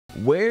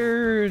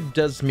Where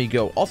does me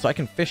go? Also, I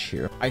can fish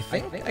here. I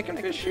think I can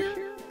fish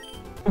here.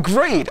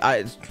 Great.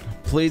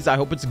 Please, I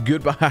hope it's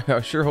good.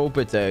 I sure hope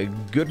it's a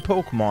good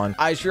Pokemon.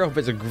 I sure hope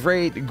it's a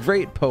great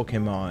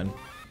Pokemon.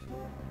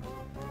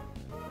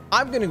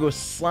 I'm gonna go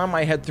slam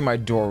my head through my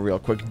door real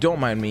quick. Don't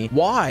mind me.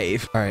 Why?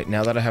 All right,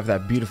 now that I have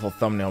that beautiful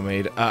thumbnail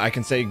made, I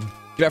can say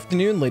good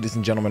afternoon, ladies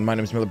and gentlemen. My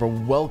name is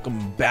Mewtwo.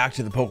 Welcome back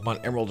to the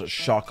Pokemon Emerald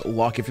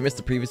Shocklocke. If you missed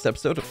the previous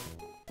episode,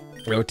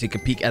 go take a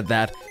peek at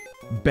that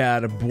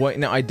bad boy.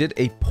 Now, I did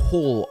a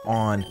poll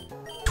on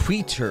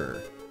Twitter,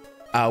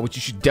 which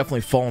you should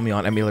definitely follow me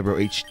on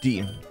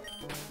mewtwo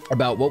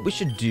about what we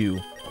should do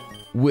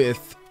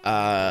with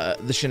the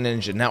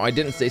Shedinja. Now, I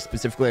didn't say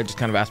specifically, I just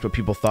kind of asked what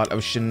people thought of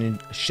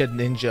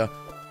Shedinja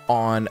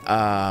on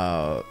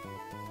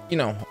you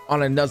know,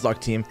 on a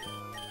Nuzlocke team,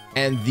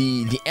 and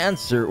the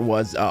answer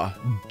was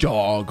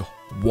dog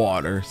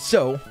water.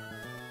 So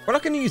we're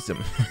not going to use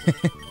them.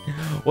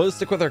 We'll just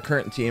stick with our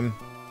current team,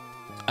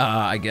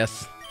 I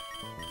guess,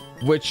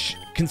 which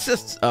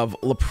consists of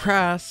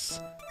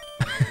Lapras,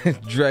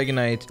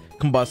 Dragonite,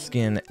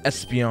 Combuskin,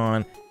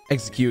 Espeon,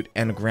 Execute,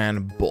 and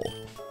Grand Bull.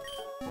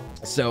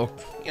 So,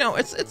 you know,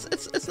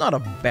 it's not a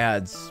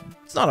bad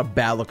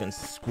looking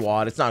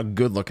squad. It's not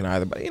good looking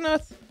either, but you know,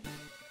 it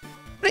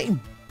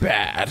ain't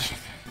bad.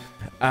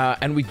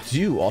 And we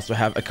do also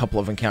have a couple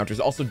of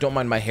encounters. Also, don't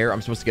mind my hair.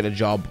 I'm supposed to get a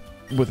job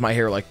with my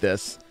hair like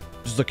this,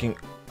 just looking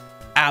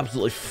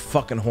absolutely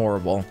fucking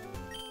horrible,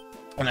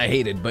 and I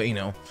hate it, but you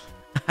know,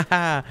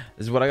 this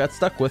is what I got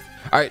stuck with.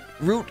 All right,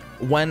 Route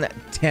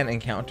 110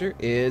 encounter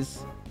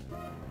is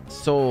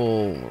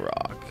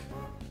Solrock.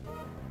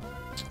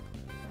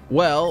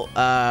 Well,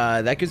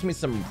 that gives me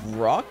some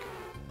rock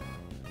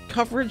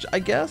coverage, I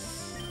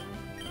guess,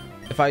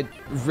 if I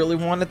really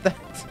wanted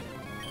that.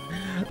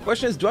 The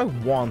question is, do I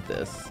want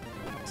this?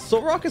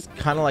 Solrock is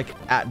kind of like,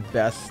 at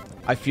best,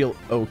 I feel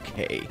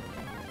okay.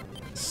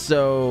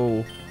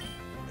 So,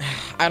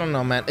 I don't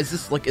know, man. Is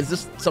this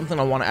something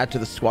I want to add to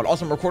the squad?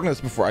 Also, I'm recording this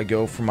before I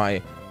go for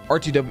my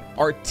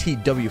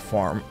RTW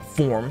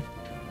form.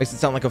 Makes it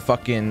sound like a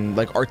fucking,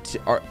 like,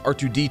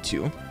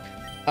 R2D2.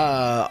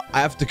 I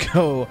have to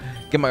go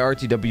get my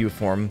RTW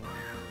form,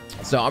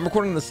 so I'm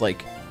recording this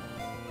like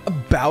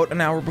about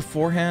an hour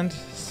beforehand.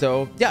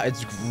 So yeah,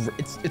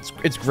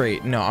 it's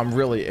great. No, I'm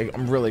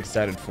really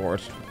excited for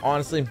it.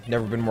 Honestly,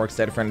 never been more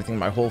excited for anything in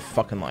my whole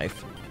fucking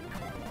life.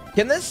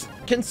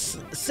 Can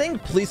Sing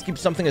please keep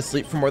something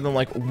asleep for more than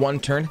like one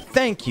turn?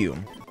 Thank you.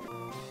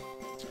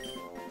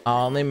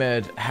 I'll name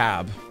it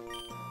Hab.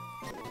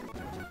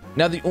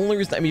 Now, the only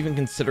reason I'm even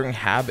considering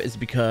Hab is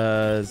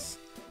because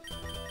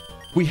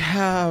we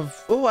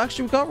have, oh,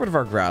 actually, we got rid of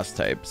our grass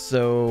type,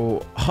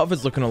 so Hub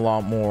is looking a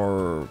lot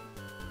more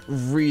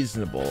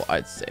reasonable,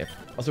 I'd say.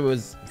 Also,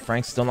 was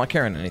Frank still not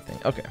carrying anything?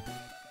 Okay.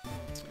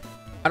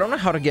 I don't know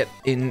how to get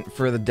in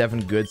for the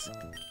Devon goods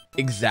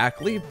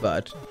exactly,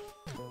 but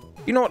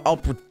you know what? I'll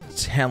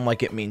pretend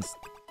like it means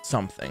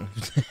something.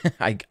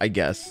 I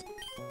guess.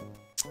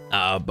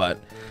 But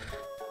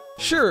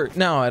sure.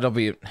 No, it'll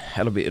be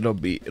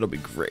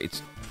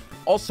great.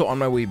 Also, on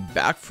my way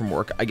back from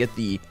work, I get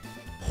the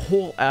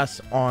whole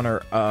ass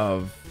honor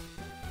of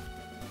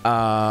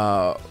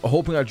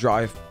hoping I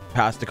drive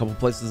past a couple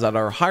places that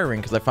are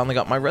hiring, because I finally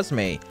got my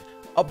resume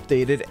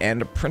updated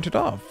and printed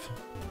off.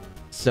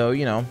 So,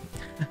 you know,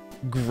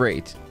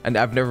 great. And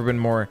I've never been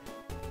more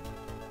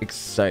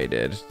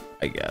excited,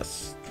 I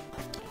guess.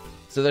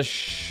 So the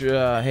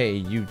hey,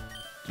 you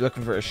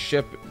looking for a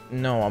ship?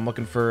 No, I'm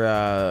looking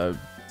for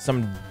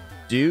some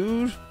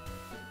dude.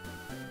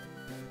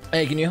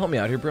 Hey, can you help me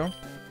out here, bro?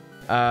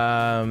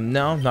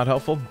 No, not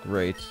helpful.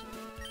 Great.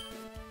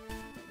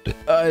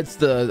 It's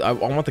the I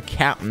want the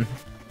captain.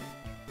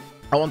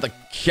 I want the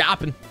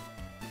captain.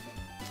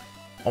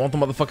 I want the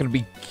motherfucker to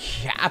be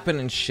capping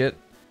and shit.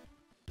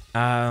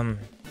 You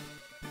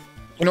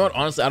know what?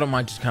 Honestly, I don't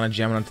mind just kind of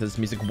jamming onto this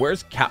music.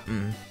 Where's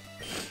Captain?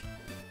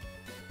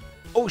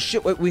 Oh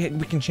shit! Wait, we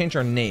can change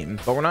our name,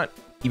 but we're not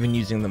even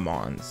using them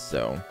on.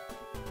 So,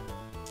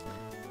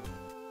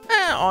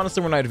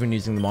 honestly, we're not even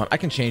using them on. I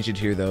can change it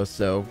here though.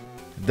 So,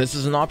 this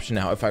is an option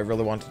now if I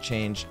really want to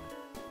change.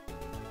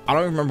 I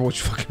don't even remember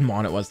which fucking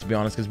mon it was, to be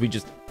honest,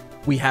 because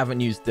we haven't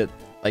used it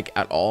like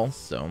at all.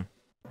 So,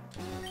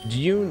 do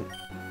you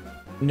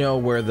know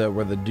where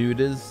the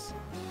dude is?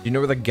 Do you know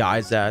where the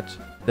guy's at?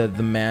 The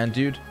man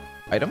dude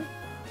item?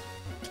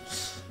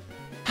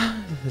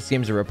 This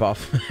game's a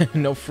ripoff.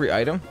 No free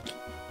item.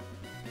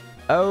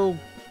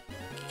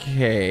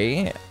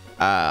 Okay.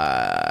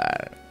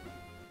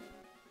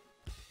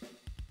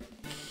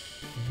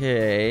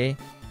 Okay.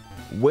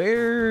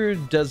 Where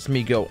does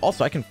me go?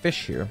 Also, I can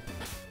fish here.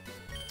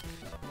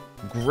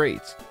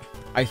 Great.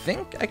 I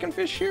think I can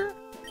fish here.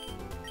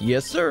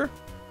 Yes, sir.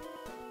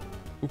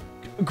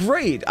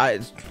 Great.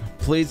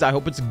 Please, I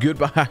hope it's good,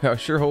 but I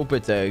sure hope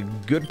it's a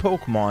good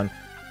Pokemon.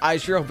 I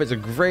sure hope it's a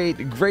great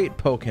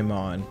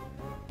Pokemon.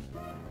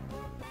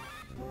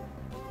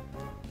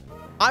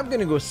 I'm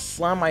gonna go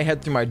slam my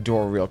head through my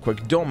door real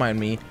quick. Don't mind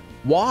me.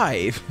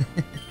 Why?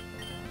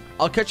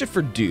 I'll catch it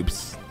for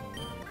dupes.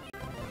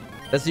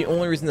 That's the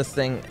only reason this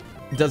thing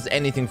does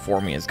anything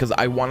for me, is because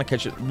I want to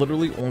catch it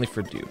literally only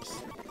for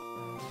dupes.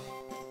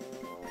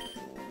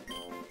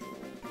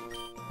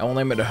 I will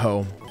name it a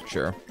hoe,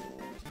 sure.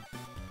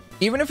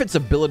 Even if its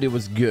ability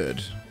was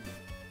good,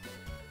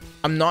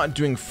 I'm not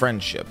doing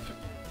friendship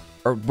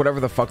or whatever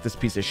the fuck this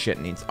piece of shit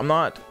needs. I'm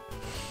not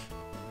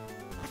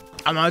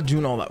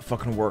doing all that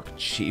fucking work,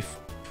 Chief.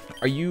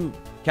 Are you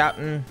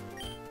Captain?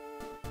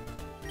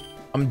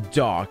 I'm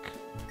Doc.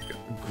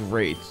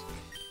 Great.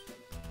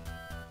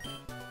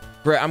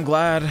 Great. I'm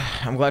glad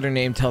your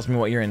name tells me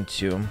what you're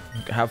into.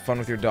 Have fun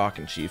with your Doc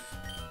and Chief.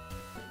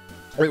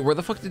 Wait, where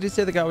the fuck did he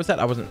say the guy was at?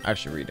 I wasn't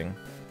actually reading.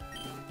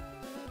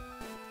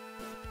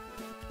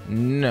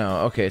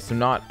 No, okay, so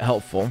not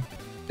helpful.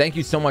 Thank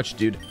you so much,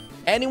 dude.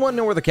 Anyone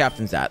know where the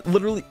captain's at?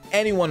 Literally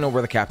anyone know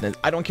where the captain is?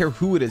 I don't care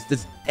who it is.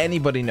 Does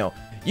anybody know?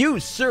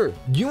 You, sir,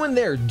 you in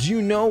there, do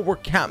you know where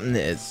captain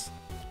is?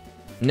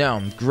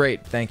 No,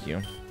 great, thank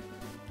you.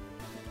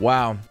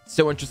 Wow,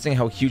 so interesting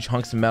how huge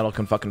hunks of metal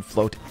can fucking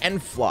float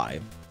and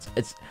fly.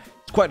 It's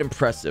quite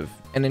impressive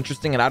and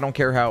interesting, and I don't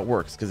care how it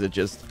works because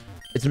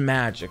it's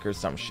magic or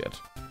some shit.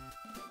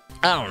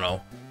 I don't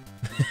know.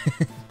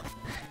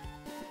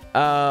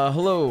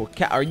 Hello,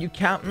 are you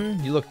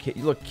captain? You look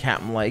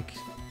captain-like.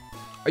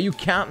 Are you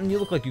captain? You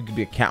look like you could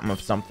be a captain of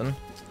something.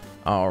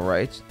 All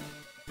right.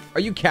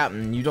 Are you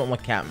captain? You don't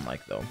look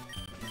captain-like though.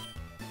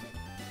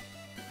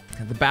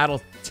 The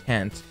battle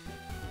tent.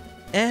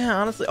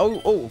 Honestly,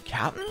 oh,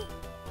 captain?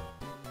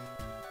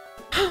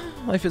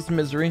 Life is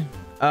misery.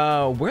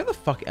 Where the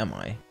fuck am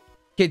I?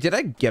 Okay, did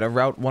I get a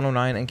Route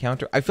 109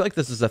 encounter? I feel like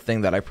this is a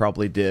thing that I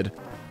probably did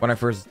when I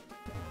first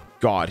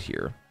got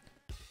here.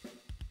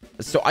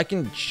 So I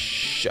can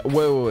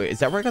wait, is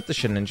that where I got the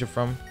Shedinja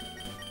from?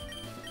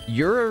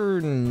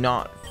 You're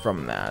not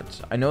from that.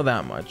 I know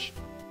that much.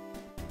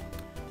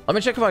 Let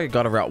me check if I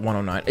got a Route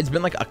 109. It's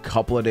been like a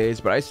couple of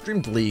days, but I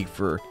streamed League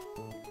for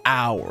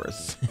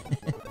hours.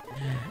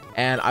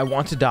 And I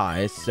want to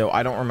die, so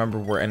I don't remember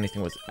where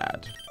anything was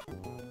at.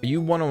 Are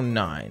you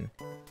 109?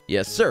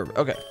 Yes, sir.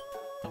 Okay.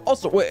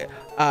 Also, wait,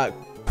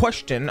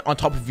 question on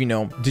top of, you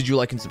know, did you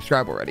like and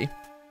subscribe already?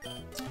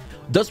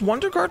 Does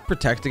Wonder Guard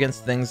protect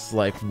against things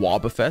like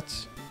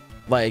Wobbuffet?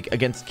 Like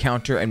against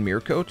Counter and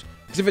Mirror Coat?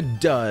 Because if it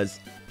does,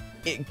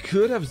 it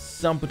could have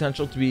some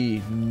potential to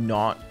be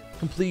not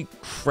complete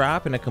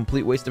crap and a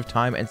complete waste of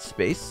time and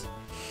space.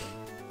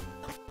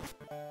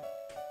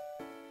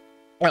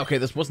 Okay,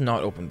 this was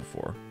not open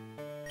before.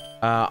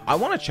 I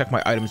want to check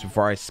my items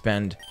before I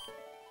spend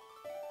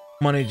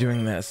money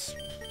doing this.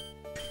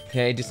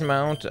 Okay, decent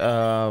amount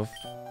of...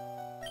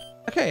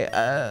 Okay,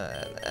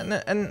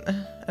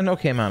 an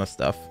okay amount of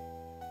stuff.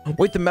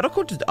 Wait, the metal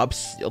coat just ups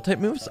steel type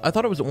moves? I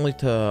thought it was only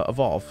to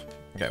evolve.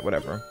 Okay,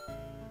 whatever.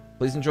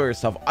 Please enjoy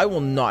yourself. I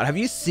will not. Have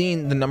you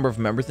seen the number of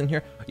members in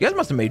here? You guys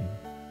must have made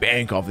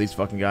bank off these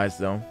fucking guys,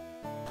 though.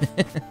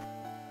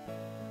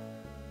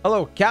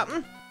 Hello,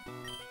 Captain?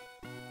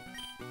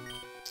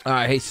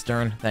 Hey,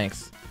 Stern.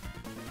 Thanks.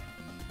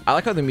 I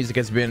like how the music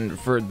has been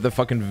for the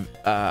fucking,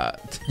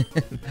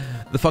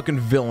 the fucking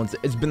villains.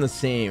 It's been the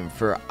same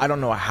for I don't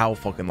know how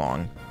fucking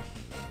long.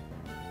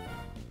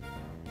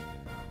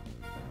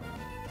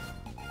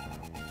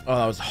 Oh,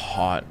 that was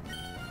hot.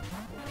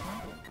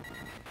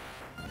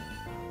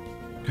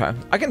 Okay,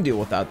 I can deal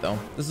with that though.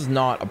 This is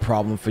not a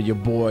problem for you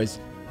boys,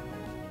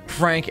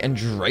 Frank and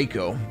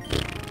Draco.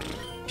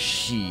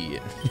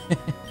 Shit.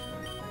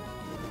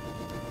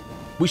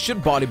 We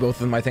should body both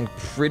of them, I think,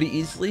 pretty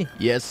easily.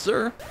 Yes,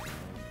 sir.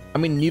 I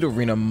mean,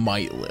 Nidorina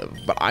might live,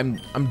 but I'm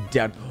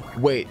dead.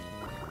 Wait.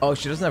 Oh,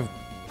 she doesn't have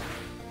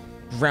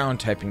ground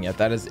typing yet.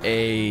 That is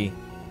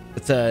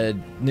it's a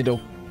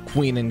Nido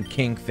Queen and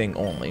King thing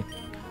only.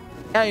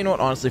 Yeah, you know what?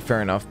 Honestly,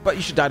 fair enough. But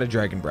you should die to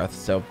Dragon Breath,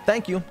 so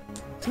thank you.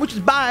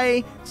 Smooches,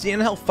 bye. See you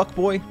in hell,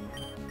 fuckboy.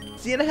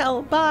 See you in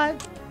hell, bye.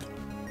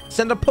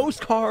 Send a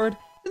postcard.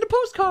 Send a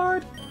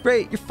postcard.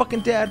 Great, you're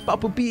fucking dead.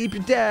 Bapu beep,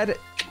 you're dead.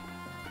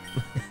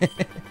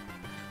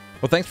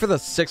 Well, thanks for the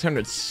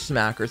 600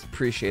 smackers.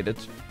 Appreciate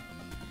it.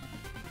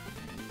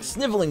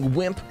 Sniveling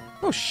wimp.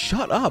 Oh,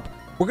 shut up.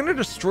 We're gonna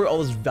destroy all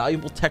this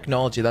valuable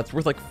technology that's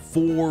worth like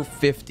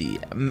 450,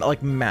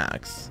 like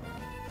max.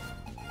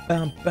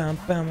 Bam, bam,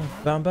 bam,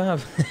 bam, bam.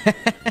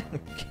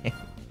 Okay.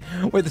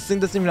 Wait, this thing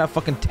doesn't even have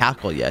fucking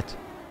tackle yet.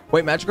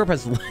 Wait, Magikarp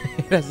has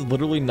it has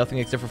literally nothing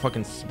except for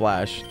fucking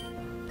splash.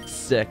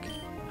 Sick.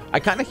 I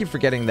kind of keep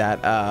forgetting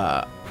that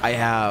I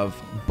have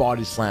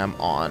Body Slam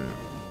on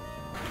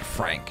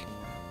Frank.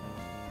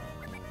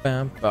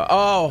 Bam, bam.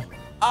 Oh,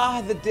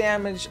 the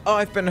damage. Oh,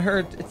 I've been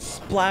hurt. It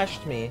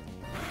splashed me.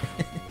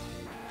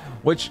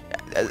 Which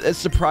is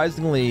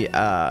surprisingly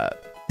that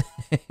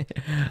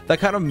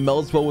kind of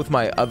melds well with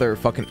my other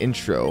fucking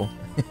intro.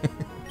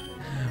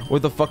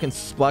 With the fucking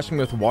splashing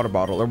me with a water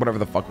bottle or whatever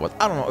the fuck it was.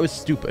 I don't know. It was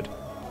stupid.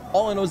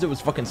 All I know is it was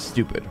fucking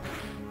stupid.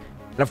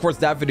 And of course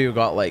that video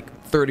got like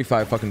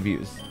 35 fucking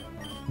views.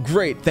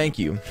 Great, thank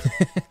you.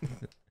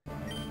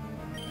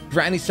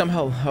 Granny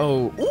somehow.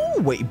 Oh,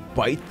 ooh, wait,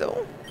 bite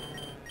though.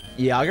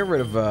 Yeah, I'll get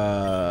rid of.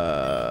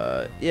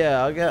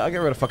 Yeah, I'll get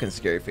rid of fucking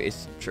Scary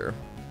Face. Sure.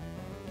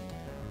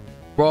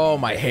 Bro,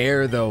 my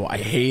hair though, I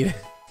hate it.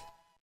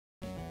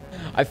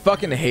 I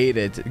fucking hate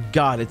it.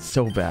 God, it's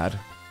so bad.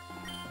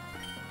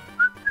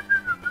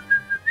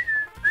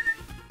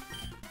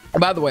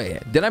 By the way,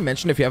 did I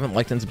mention if you haven't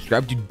liked and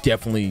subscribed, you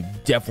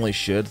definitely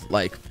should.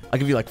 Like, I'll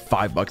give you like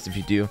 $5 if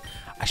you do.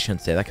 I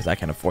shouldn't say that because I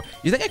can't afford.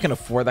 You think I can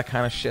afford that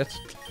kind of shit?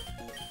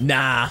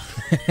 Nah.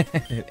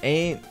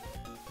 ain't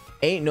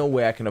no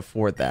way I can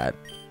afford that.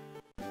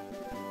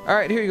 All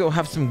right, here you go.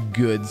 Have some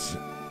goods.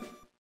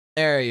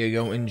 There you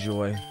go.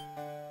 Enjoy.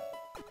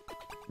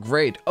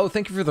 Great. Oh,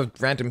 thank you for the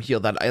random heal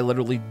that I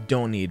literally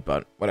don't need,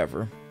 but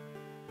whatever.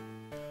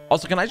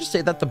 Also, can I just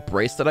say that the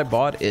brace that I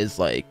bought is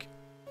like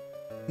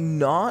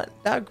not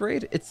that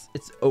great. It's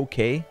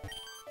okay.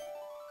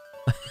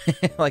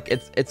 Like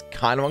it's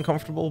kind of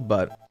uncomfortable,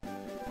 but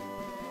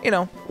you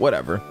know,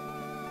 whatever.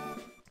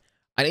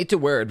 I need to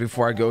wear it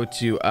before I go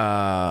to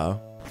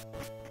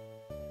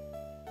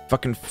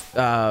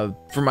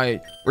for my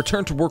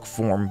return to work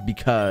form,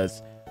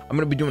 because I'm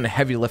gonna be doing a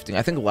heavy lifting.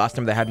 I think last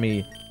time they had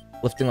me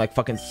lifting like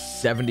fucking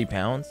 70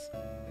 pounds.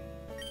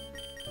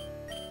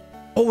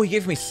 Oh, he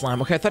gave me slime.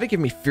 Okay, I thought he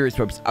gave me furious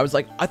webs. I was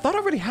like, I thought I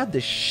already had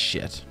this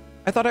shit.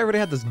 I thought I already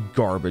had this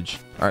garbage.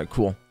 All right,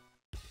 cool.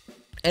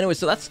 Anyway,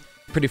 so that's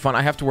pretty fun.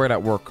 I have to wear it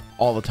at work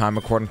all the time,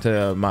 according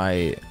to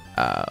my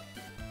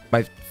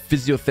my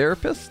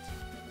physiotherapist,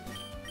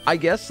 I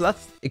guess. So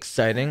that's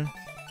exciting.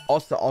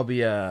 Also, I'll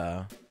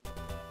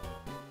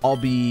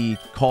be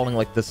calling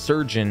like the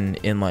surgeon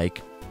in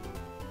like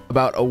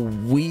about a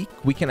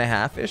week and a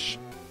half ish.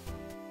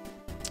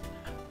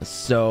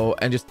 So,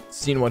 and just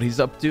seeing what he's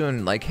up to,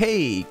 and like,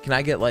 hey, can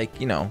I get like,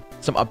 you know,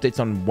 some updates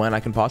on when I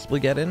can possibly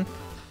get in?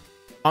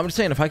 I'm just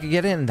saying, if I could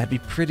get in, that'd be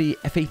pretty.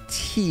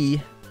 FAT.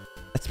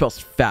 That spells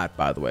fat,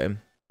 by the way,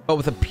 but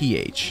with a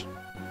PH.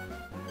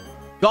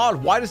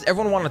 God, why does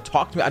everyone want to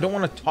talk to me? I don't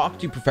want to talk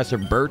to you, Professor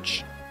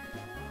Birch.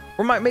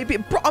 Or maybe,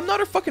 bro, I'm not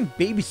a fucking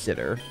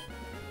babysitter.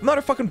 I'm not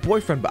a fucking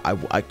boyfriend, but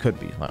I could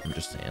be. I'm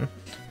just saying.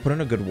 Put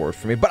in a good word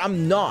for me, but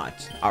I'm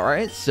not. All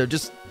right, so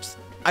just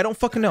I don't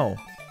fucking know.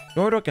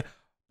 Nor do I.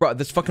 Bro,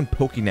 this fucking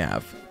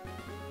Pokénav.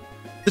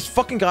 This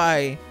fucking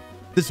guy,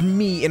 this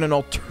me in an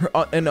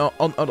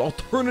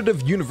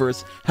alternative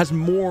universe has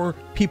more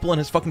people on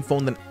his fucking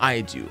phone than I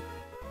do.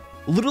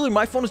 Literally,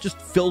 my phone is just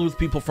filled with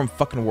people from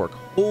fucking work.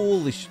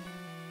 Holy shit.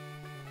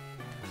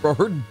 Bro,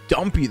 her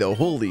dumpy though,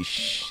 holy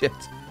shit.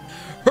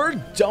 Her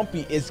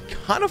dumpy is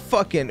kind of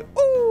fucking,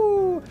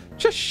 ooh,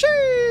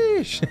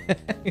 sheesh.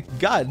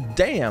 God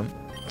damn.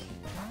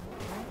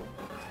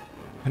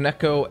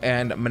 Pineco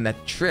and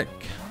Manectric.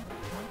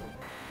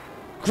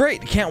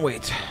 Great, can't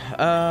wait.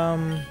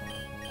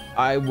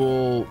 I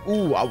will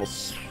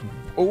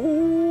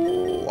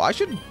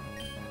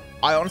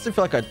I honestly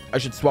feel like I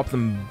should swap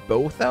them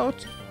both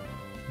out,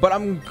 but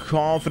I'm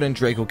confident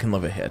Draco can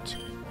live a hit.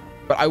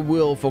 But I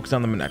will focus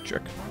on the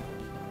Manectric,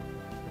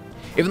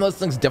 even though this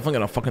thing's definitely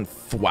gonna fucking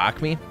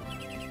thwack me.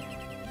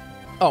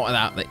 Oh, and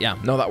that, yeah,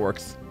 no, that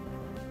works.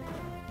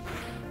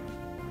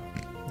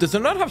 Does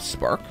it not have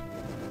Spark?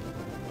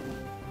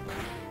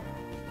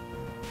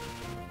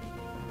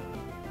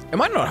 It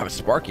might not have a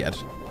Spark yet.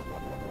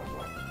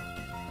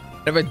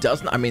 And if it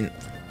doesn't, I mean,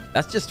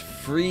 that's just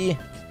free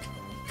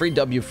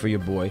W for you,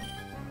 boy.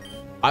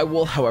 I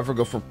will, however,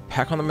 go for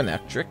Peck on the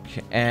Manectric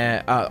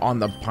and on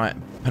the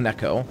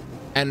Pineco,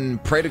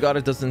 and pray to God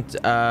it doesn't.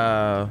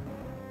 I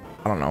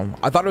don't know.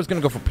 I thought it was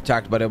gonna go for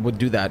Protect, but it would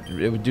do that.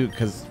 It would do it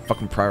because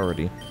fucking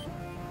priority.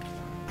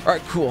 All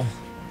right, cool.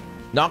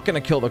 Not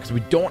gonna kill though, because we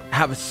don't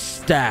have a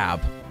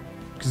stab.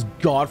 Because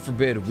God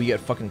forbid we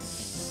get fucking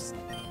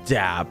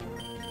stab.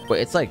 But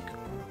it's like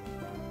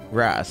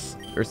grass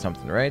or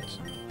something, right?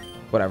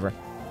 Whatever.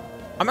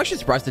 I'm actually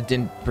surprised it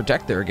didn't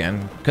protect there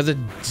again, because it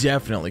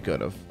definitely could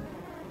have.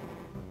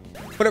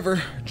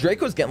 Whatever.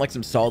 Draco's getting like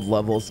some solid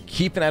levels,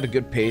 keeping at a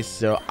good pace,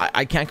 so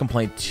I can't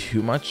complain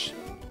too much.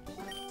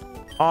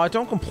 Oh,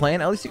 don't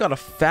complain. At least you got a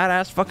fat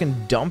ass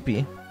fucking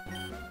dumpy.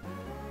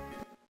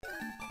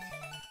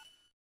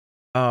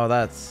 Oh,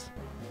 that's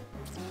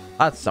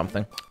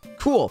something.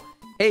 Cool.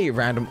 Hey,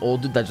 random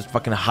old dude that just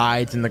fucking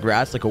hides in the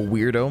grass like a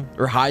weirdo,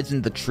 or hides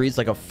in the trees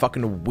like a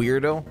fucking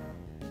weirdo.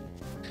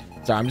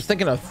 Sorry, I'm just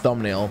thinking of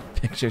thumbnail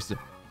pictures.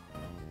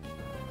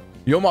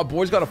 Yo, my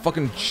boy's got a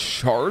fucking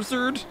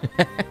Charizard.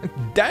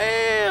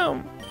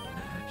 Damn.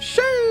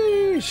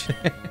 Sheesh.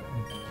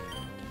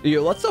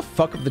 Yo, let's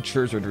fuck up the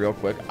Charizard real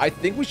quick. I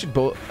think we should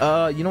both.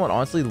 You know what?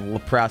 Honestly,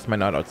 Lapras might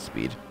not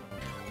outspeed.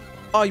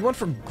 Oh, you went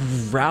for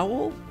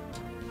Growl?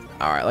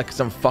 All right, like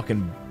some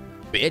fucking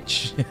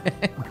bitch.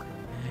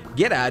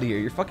 Get out of here.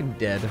 You're fucking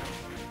dead.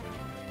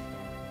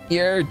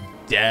 You're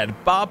dead.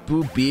 Bop,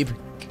 boop, beep.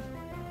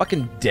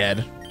 Fucking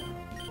dead.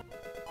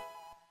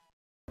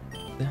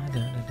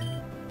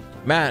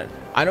 Man,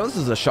 I know this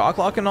is a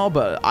Shocklocke and all,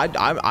 but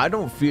I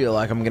don't feel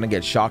like I'm going to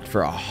get shocked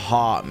for a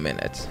hot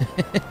minute.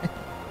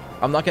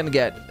 I'm not going to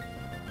get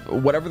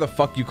whatever the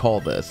fuck you call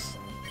this.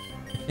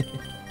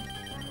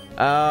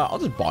 I'll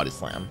just Body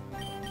Slam.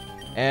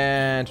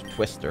 And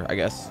Twister, I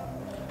guess.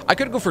 I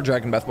could go for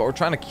Dragon Breath, but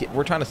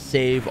we're trying to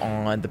save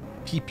on the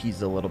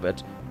PPs a little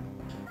bit.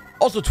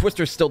 Also,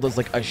 Twister still does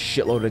like a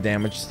shitload of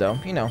damage, so,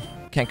 you know,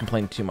 can't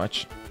complain too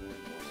much.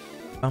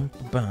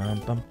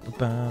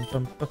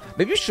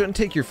 Maybe you shouldn't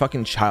take your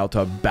fucking child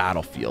to a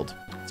battlefield.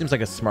 Seems like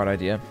a smart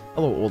idea.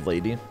 Hello, old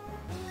lady.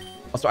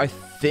 Also, I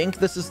think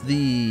this is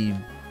the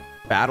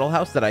battle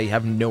house that I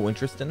have no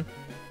interest in.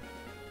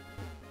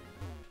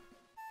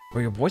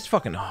 Well, your boy's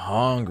fucking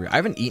hungry. I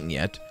haven't eaten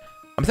yet.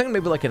 I'm thinking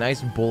maybe like a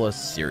nice bowl of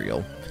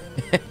cereal.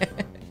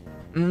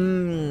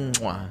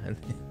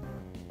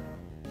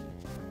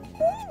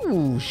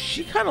 Ooh,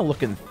 she kind of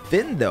looking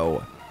thin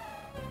though.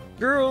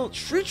 Girl,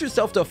 treat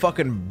yourself to a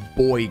fucking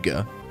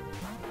boiga.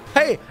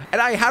 Hey,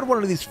 and I had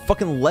one of these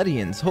fucking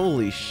Ledians.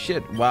 Holy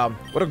shit. Wow,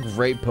 what a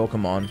great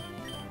Pokemon.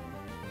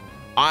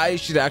 I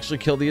should actually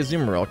kill the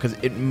Azumarill because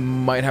it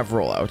might have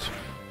rollout.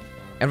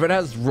 And if it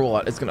has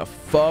rollout, it's gonna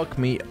fuck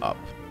me up.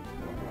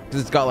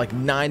 Because it's got like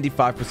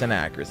 95%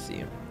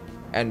 accuracy.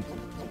 And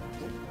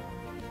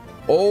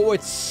oh,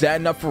 it's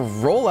setting up for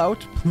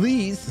rollout.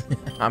 Please.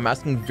 I'm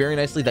asking very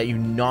nicely that you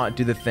not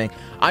do the thing.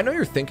 I know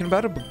you're thinking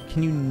about it, but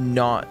can you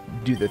not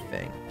do the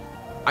thing?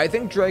 I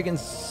think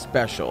Dragon's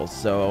special,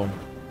 so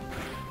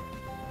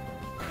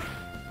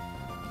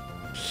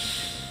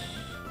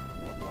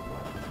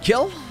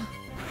kill?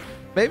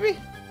 Maybe?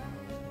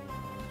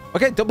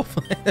 Okay, double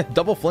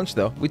flinch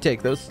though. We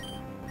take those.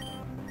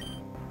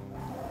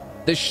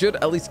 This should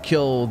at least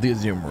kill the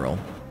Azumarill.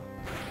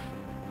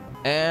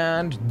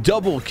 And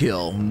double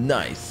kill.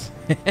 Nice.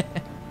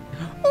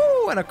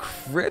 Oh, and a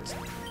crit.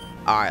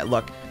 All right,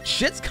 look,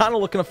 shit's kind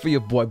of looking up for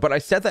your boy, but I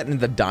said that in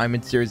the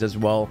Diamond series as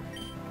well,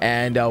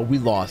 and we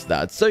lost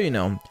that. So, you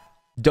know,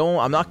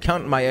 I'm not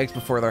counting my eggs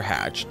before they're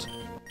hatched.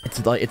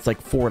 It's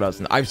like 4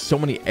 dozen. I have so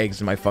many eggs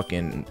in my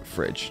fucking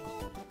fridge.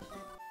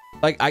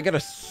 Like, I got a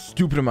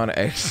stupid amount of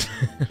eggs.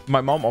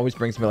 My mom always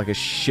brings me like a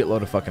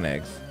shitload of fucking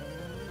eggs.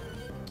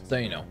 So,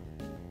 you know,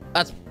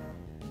 that's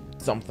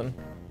something.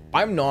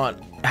 I'm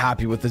not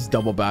happy with this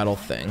double battle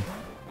thing.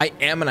 I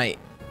am and I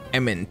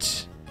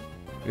amn't.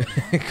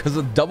 Because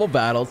of double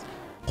battles,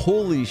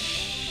 holy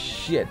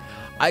shit.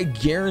 I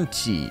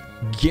guaranteed,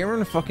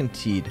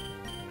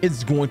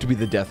 it's going to be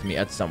the death of me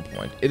at some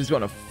point. It is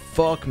going to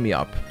fuck me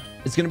up.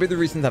 It's going to be the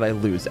reason that I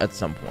lose at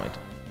some point.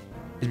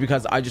 It's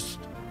because I just...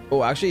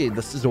 Oh, actually,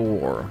 this is a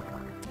war.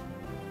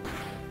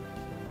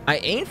 I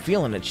ain't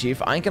feeling it, Chief.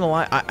 I ain't gonna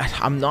lie.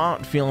 I'm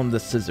not feeling the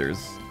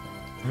scissors.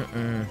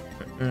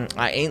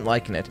 I ain't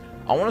liking it.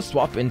 I want to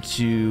swap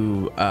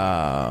into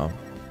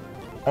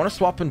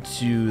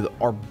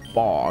our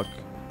bog.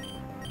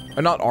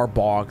 Or not our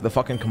bog, the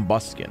fucking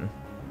Combuskin.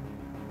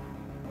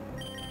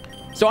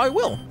 So I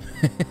will.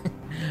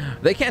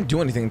 They can't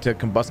do anything to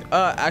Combuskin.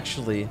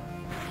 Actually.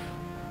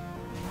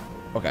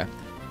 Okay.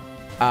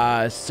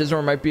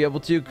 Scizor might be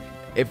able to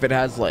if it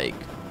has like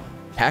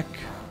peck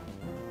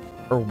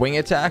or wing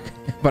attack,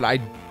 but I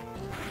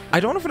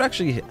don't know if it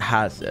actually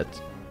has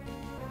it.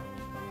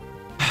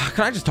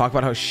 Can I just talk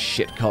about how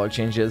shit color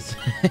change is?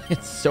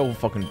 It's so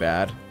fucking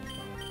bad.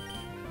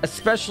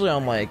 Especially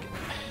on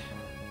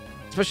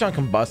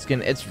Combuskin,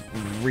 it's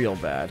real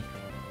bad.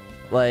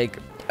 Like,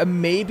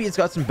 maybe it's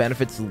got some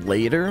benefits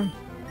later.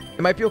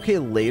 It might be okay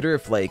later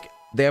if like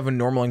they have a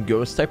normal and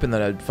ghost type and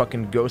then a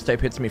fucking ghost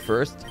type hits me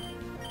first.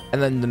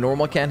 And then the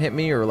normal can't hit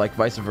me, or like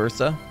vice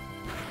versa.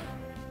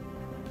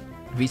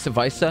 Vice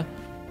versa.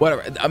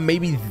 Whatever.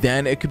 Maybe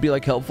then it could be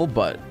like helpful,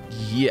 but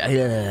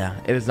yeah,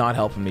 it is not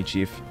helping me,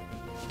 Chief.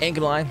 Ain't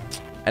gonna lie,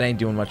 it ain't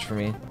doing much for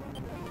me.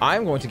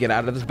 I'm going to get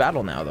out of this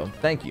battle now, though.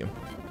 Thank you.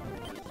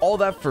 All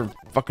that for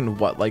fucking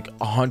what, like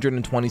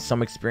 120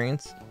 some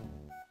experience?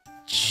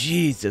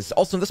 Jesus.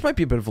 Also, this might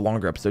be a bit of a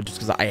longer episode just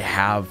because I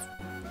have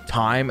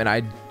time and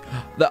I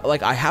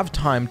have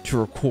time to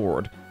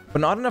record, but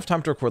not enough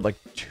time to record like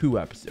 2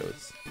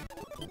 episodes.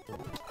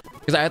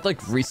 Because I had to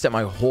like reset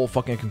my whole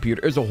fucking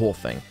computer. It was a whole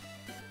thing.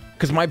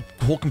 Because my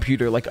whole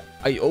computer, like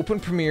I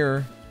opened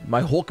Premiere,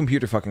 my whole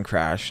computer fucking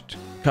crashed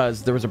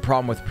because there was a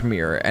problem with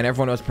Premiere, and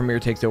everyone knows Premiere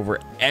takes over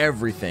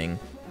everything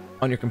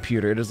on your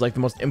computer. It is like the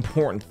most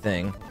important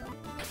thing.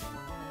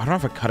 I don't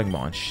have a cutting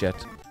bond. Shit.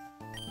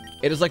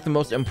 It is like the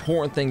most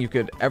important thing you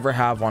could ever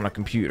have on a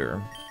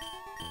computer.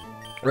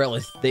 Or at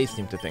least they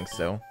seem to think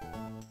so.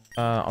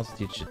 I'll just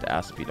teach it to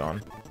ass speed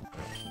on.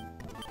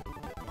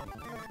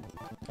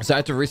 So I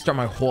had to restart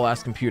my whole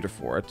ass computer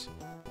for it,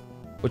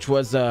 which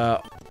was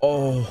a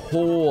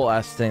whole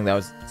ass thing that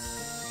was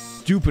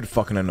stupid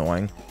fucking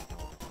annoying.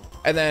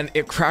 And then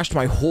it crashed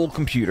my whole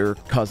computer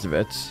because of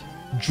it.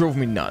 Drove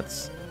me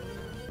nuts.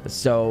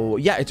 So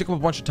yeah, it took up a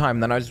bunch of time.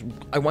 Then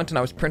I went and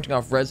I was printing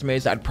off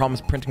resumes. I'd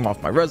promised printing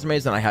off my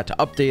resumes, and I had to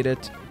update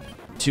it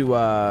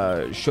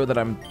to show that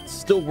I'm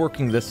still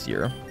working this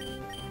year.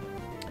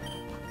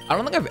 I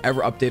don't think I've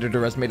ever updated a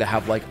resume to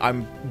have like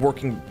I'm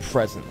working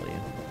presently.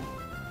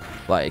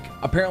 Like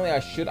apparently I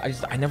should.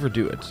 I never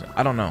do it.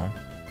 I don't know.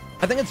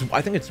 I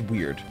think it's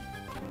weird.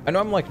 I know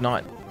I'm like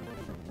not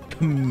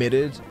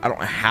committed. I don't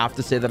have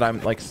to say that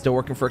I'm like still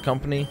working for a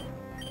company,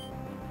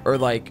 or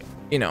like,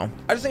 you know,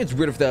 I just think it's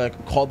weird if they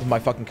like called my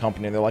fucking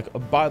company and they're like, oh,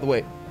 by the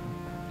way,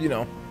 you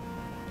know,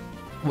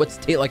 what's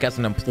Tate like as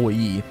an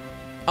employee?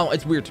 Oh,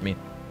 it's weird to me.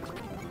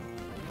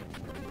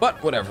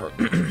 But whatever.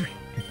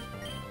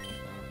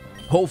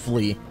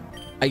 Hopefully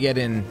I get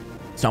in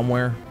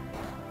somewhere,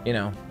 you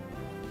know.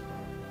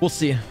 We'll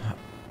see.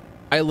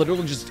 I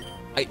literally just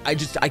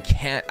I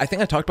can't. I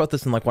think I talked about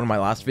this in like one of my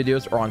last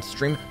videos or on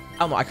stream.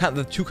 I don't know.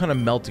 The two kind of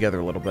meld together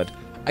a little bit.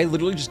 I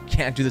literally just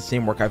can't do the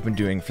same work I've been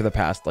doing for the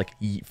past like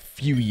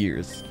few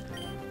years.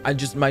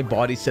 My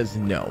body says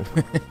no.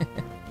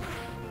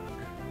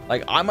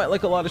 Like, I might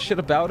like a lot of shit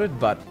about it,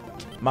 but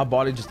my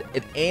body just,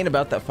 it ain't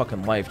about that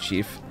fucking life,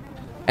 chief.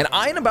 And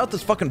I ain't about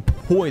this fucking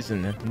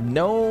poison.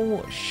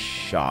 No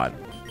shot.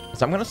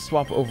 So I'm gonna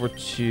swap over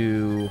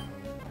to...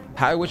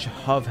 I wish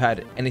Hov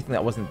had anything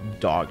that wasn't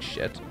dog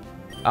shit.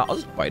 I'll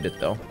just bite it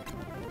though.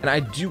 And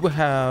I do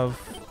have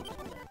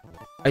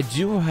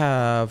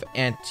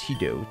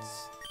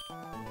antidotes.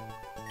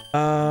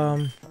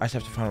 I just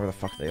have to find where the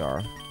fuck they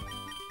are.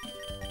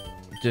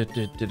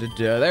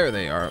 There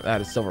they are.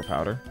 That is silver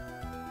powder.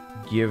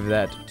 Give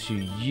that to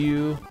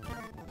you.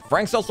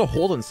 Frank's also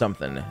holding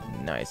something.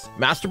 Nice.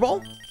 Master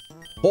Ball?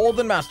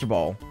 Holding Master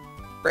Ball.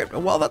 Great.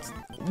 Well,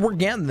 we're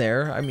getting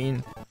there. I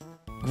mean,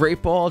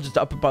 Great Ball, just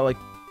up it by like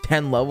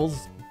 10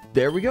 levels.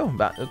 There we go.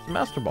 That's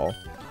Master Ball.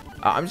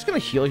 I'm just going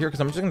to heal here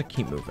because I'm just going to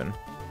keep moving.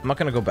 I'm not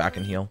going to go back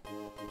and heal.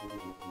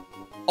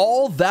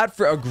 All that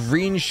for a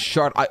green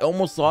shard. I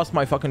almost lost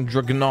my fucking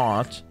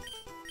Dragonaut.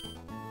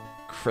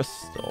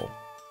 Crystal.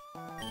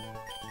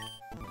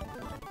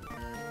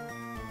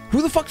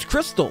 Who the fuck's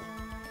Crystal?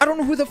 I don't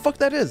know who the fuck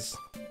that is.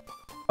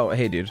 Oh,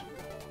 hey, dude.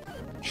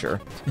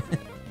 Sure.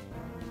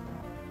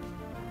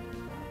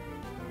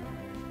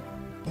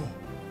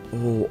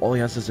 Oh, all he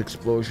has is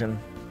explosion.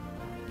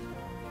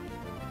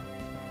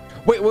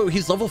 Wait,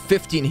 he's level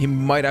 15. He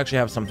might actually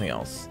have something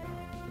else.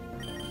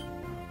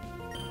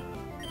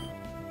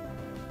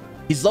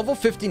 He's level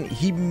 15.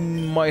 He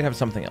might have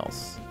something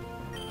else.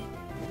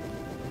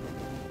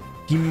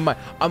 He might.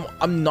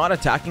 I'm not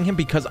attacking him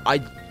because I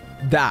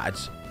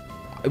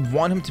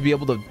want him to be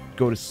able to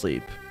go to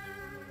sleep.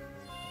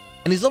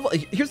 And he's level...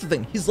 Here's the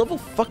thing. He's level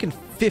fucking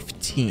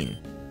 15.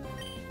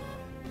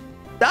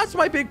 That's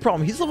my big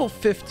problem. He's level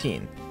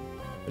 15.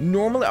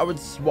 Normally, I would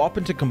swap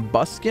into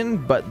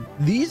Combuskin, but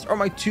these are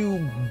my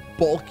two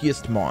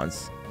bulkiest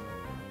mons.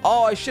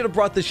 Oh, I should have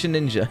brought the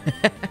Shedinja.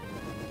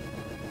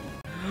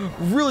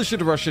 Really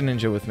should have rushed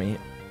Shedinja with me.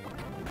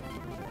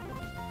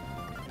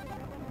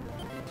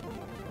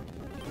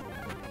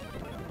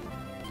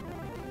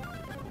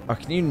 Oh,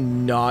 can you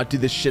not do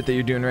the shit that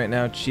you're doing right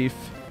now, Chief?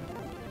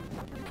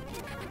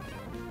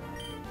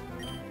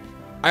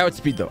 I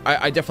outspeed, though.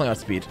 I definitely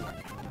outspeed.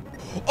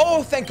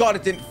 Oh, thank God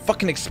it didn't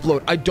fucking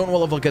explode. I don't know what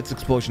level it gets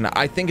explosion at.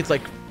 I think it's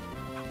like...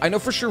 I know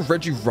for sure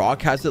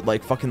Regirock has it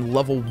like fucking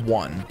level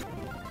 1.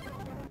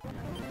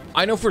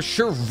 I know for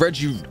sure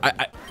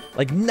I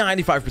like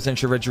 95%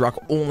 sure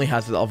Regirock only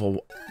has it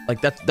level...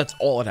 Like, that's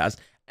all it has.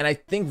 And I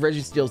think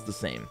Registeel's the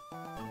same.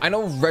 I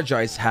know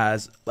Regice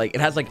has... Like, it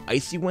has like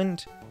Icy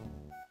Wind.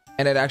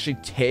 And it actually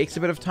takes a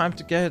bit of time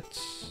to get...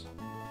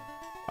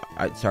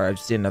 Sorry, I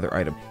just see another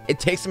item. It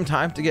takes some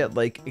time to get,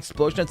 like,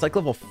 Explosion. It's like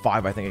level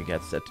 5, I think it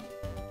gets it.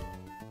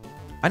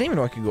 I didn't even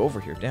know I could go over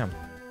here. Damn.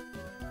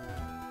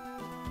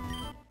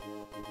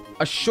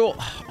 A show...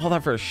 All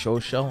that for a show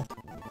shell?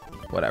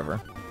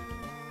 Whatever.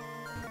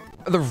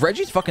 The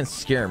Regis fucking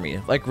scare me.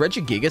 Like,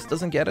 Regigigas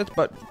doesn't get it,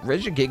 but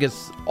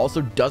Regigigas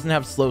also doesn't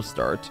have slow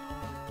start.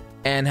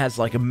 And has,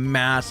 like, a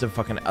massive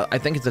fucking... I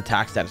think its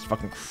attack stat is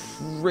fucking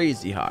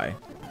crazy high.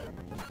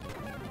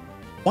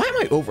 Why am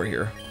I over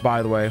here,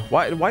 by the way?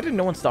 Why did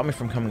no one stop me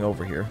from coming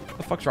over here? What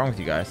the fuck's wrong with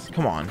you guys?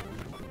 Come on.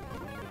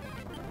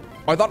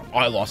 Oh, I thought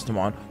I lost him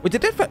on. Wait,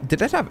 did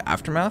that have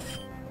Aftermath?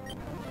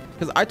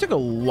 Because I took a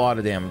lot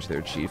of damage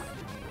there, Chief.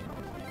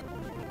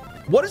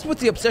 What is with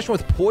the obsession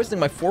with poisoning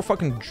my poor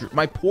fucking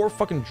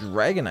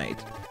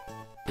Dragonite?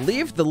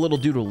 Leave the little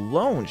dude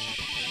alone.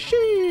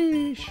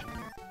 Sheesh.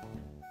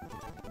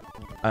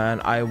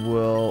 And I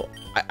will...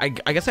 I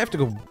guess I have to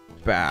go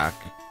back.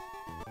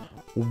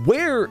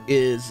 Where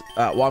is...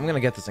 well, I'm going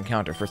to get this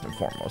encounter first and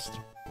foremost.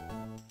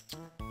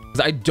 Because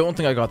I don't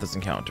think I got this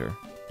encounter.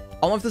 I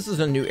don't know if this is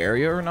a new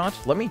area or not.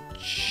 Let me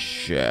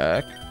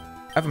check.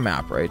 I have a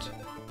map, right?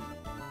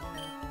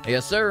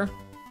 Yes, sir.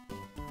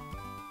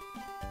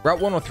 Route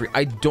 103.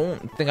 I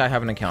don't think I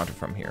have an encounter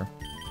from here.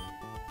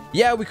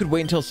 Yeah, we could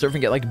wait until Surf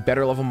and get, like,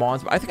 better level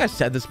mons. But I think I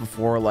said this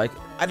before. Like,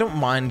 I don't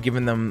mind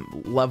giving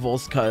them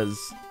levels because,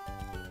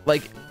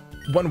 like,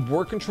 when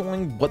we're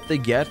controlling what they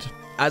get...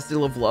 As they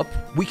level up,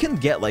 we can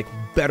get like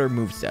better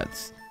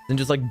movesets than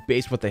just like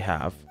base what they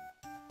have.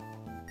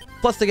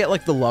 Plus they get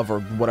like the love or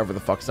whatever the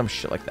fuck, some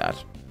shit like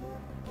that.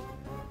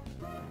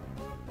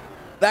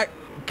 That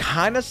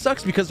kind of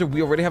sucks because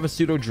we already have a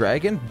pseudo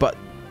dragon, but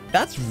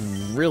that's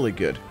really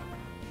good.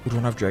 We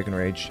don't have dragon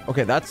rage.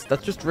 Okay, that's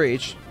just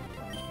rage.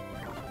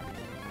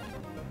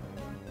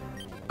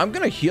 I'm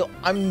gonna heal.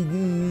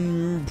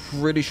 I'm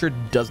pretty sure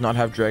it does not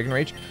have dragon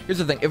rage. Here's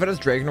the thing: if it has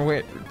dragon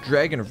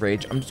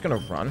rage, I'm just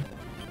gonna run.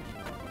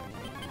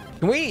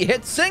 Can we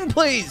hit sing,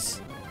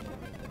 please?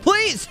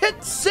 Please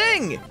hit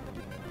sing.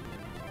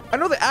 I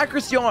know the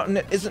accuracy on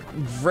it isn't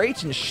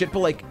great and shit, but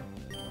like,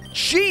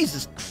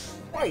 Jesus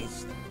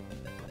Christ.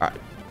 All right.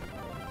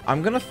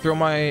 I'm going to throw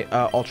my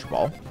Ultra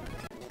Ball.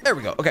 There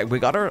we go. Okay, we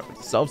got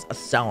ourselves a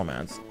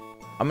Salamence.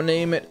 I'm going to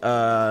name it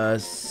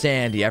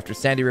Sandy, after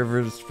Sandy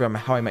Rivers from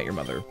How I Met Your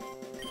Mother.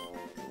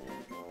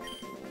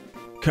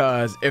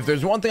 Because if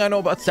there's one thing I know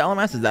about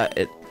Salamence, is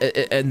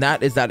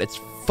that it's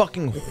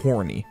fucking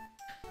horny.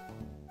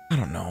 I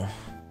don't know.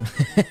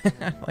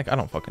 Like, I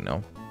don't fucking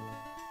know.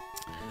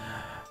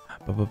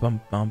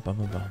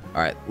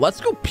 Alright,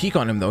 let's go peek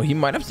on him, though. He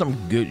might have some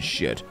good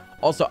shit.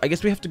 Also, I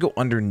guess we have to go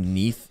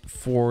underneath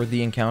for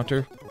the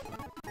encounter.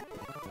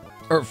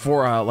 Or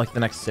for, like, the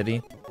next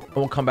city. And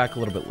we'll come back a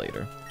little bit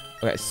later.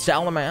 Okay,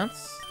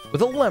 Salamence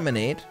with a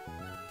Lemonade.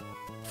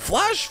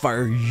 Flash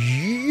Fire.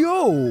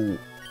 Yo!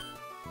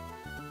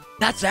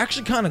 That's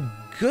actually kind of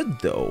good,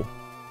 though.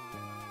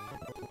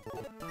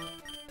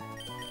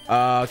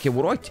 Okay,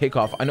 what do I take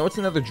off? I know it's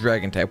another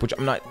dragon type, which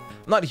I'm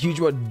not huge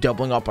about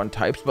doubling up on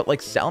types, but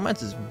like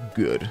Salamence is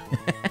good.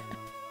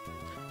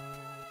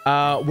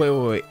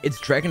 Wait. It's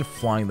dragon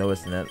flying though,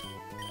 isn't it?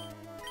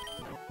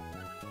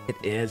 It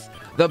is.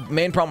 The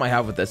main problem I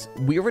have with this,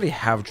 we already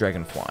have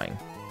dragon flying.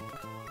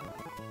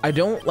 I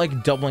don't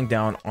like doubling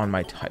down on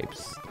my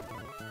types.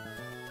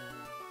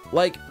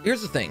 Like,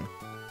 here's the thing.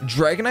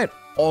 Dragonite,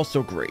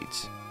 also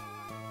great.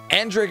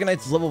 And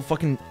Dragonite's level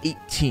fucking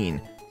 18.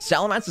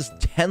 Salamence is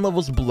 10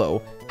 levels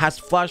below, has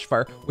Flash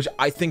Fire, which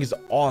I think is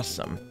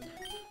awesome.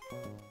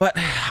 But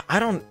I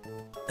don't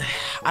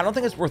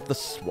think it's worth the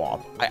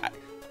swap.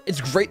 It's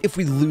great if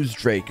we lose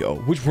Draco,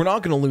 which we're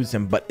not going to lose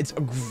him, but it's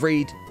a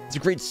great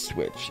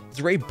switch. It's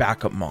a great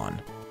backup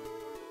mon.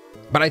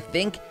 But I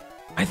think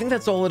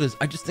that's all it is.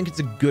 I just think it's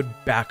a good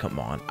backup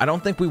mon. I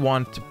don't think we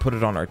want to put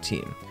it on our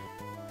team.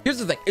 Here's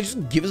the thing. It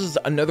just gives us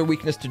another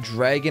weakness to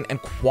Dragon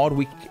and quad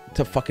weak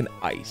to fucking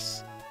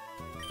Ice.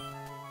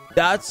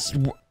 That's...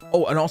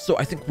 Oh, and also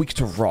I think weak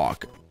to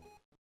Rock.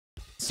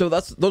 So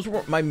those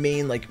were my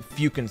main like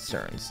few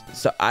concerns.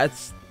 So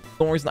that's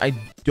the only reason I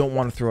don't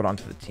want to throw it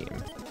onto the team.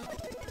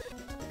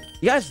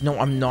 You guys know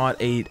I'm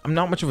not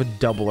much of a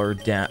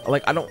doubler.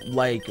 Like I don't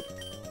like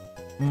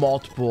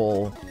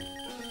multiple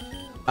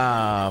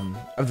of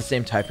the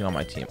same typing on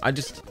my team.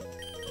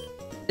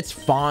 It's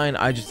fine.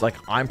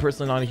 I'm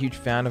personally not a huge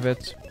fan of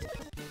it.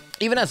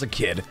 Even as a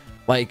kid,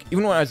 like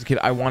even when I was a kid,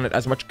 I wanted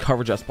as much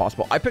coverage as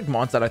possible. I picked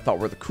mons that I thought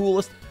were the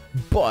coolest,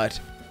 but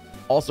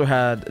also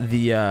had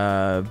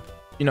the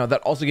you know,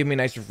 that also gave me a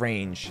nice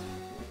range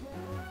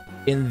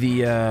in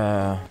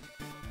the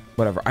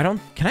whatever.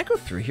 Can I go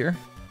through here?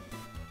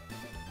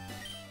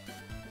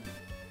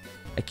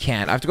 I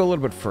can't. I have to go a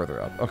little bit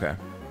further up. Okay.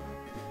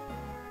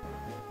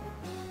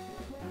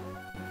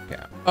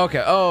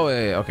 Okay. Oh,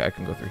 yeah. Okay, I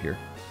can go through here.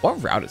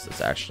 What route is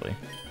this actually?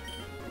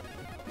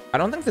 I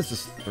don't think this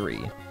is 3.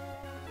 Okay,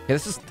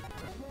 this is...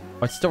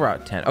 Oh, it's still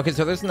Route 10. Okay,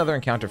 so there's another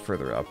encounter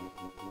further up.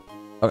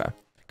 Okay.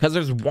 Because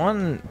there's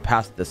one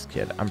past this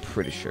kid, I'm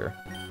pretty sure.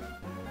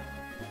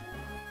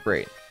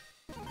 Great.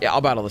 Yeah,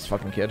 I'll battle this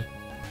fucking kid.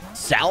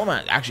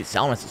 Salamence. Actually,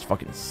 Salamence is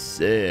fucking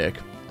sick.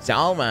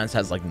 Salamence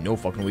has, like, no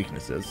fucking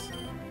weaknesses.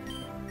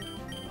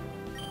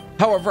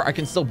 However, I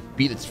can still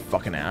beat its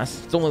fucking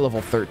ass. It's only level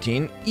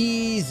 13.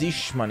 Easy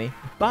shmoney.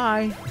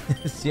 Bye.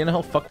 See you in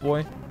hell,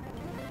 fuckboy.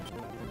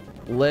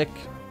 Lick.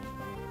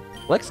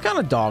 Lick's kind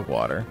of dog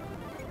water.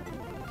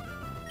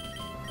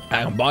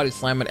 I can body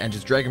slam it and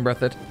just dragon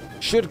breath it.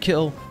 Should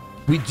kill.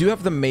 We do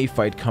have the May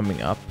fight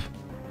coming up,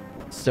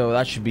 so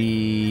that should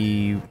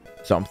be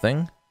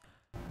something.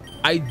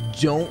 I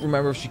don't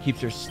remember if she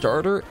keeps her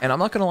starter, and I'm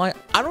not gonna lie,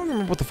 I don't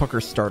remember what the fuck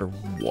her starter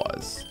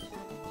was.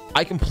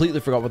 I completely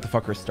forgot what the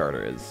fuck her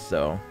starter is,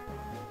 so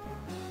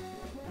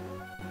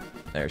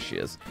there she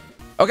is.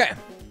 Okay,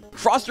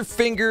 cross your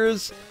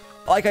fingers.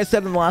 Like I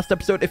said in the last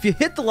episode, if you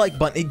hit the like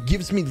button, it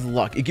gives me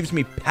luck, it gives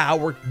me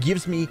power,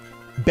 gives me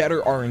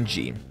better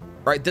RNG.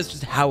 Right, that's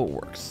just how it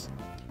works.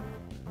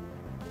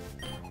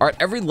 All right,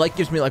 every like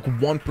gives me like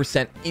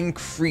 1%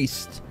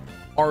 increased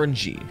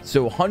RNG.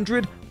 So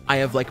 100, I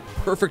have like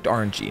perfect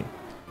RNG.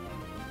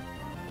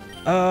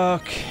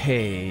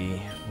 Okay,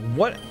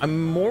 what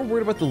I'm more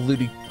worried about the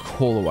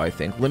Ludicolo, I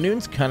think.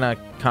 Lanoon's kind of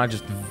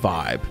just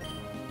vibe.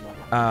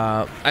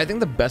 I think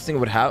the best thing it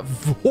would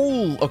have.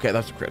 Oh, okay,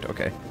 that's a crit.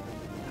 Okay.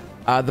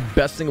 The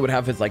best thing it would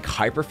have is like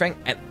Hyper Fang,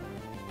 and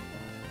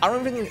I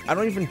don't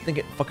even think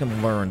it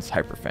fucking learns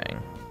Hyper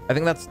Fang. I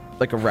think that's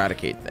like a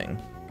Raticate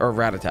thing or a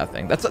Rattata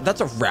thing. That's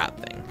a rat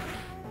thing.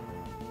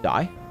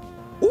 Die.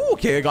 Ooh,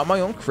 okay, I got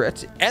my own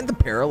crit and the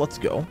para. Let's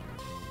go.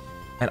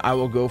 And I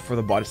will go for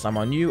the body slam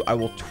on you. I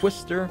will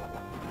Twister.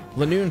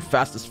 Lanoon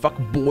fast as fuck,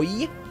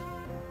 boy.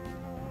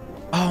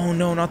 Oh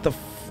no, not the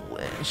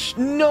flinch.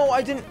 No,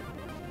 I didn't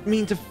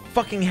mean to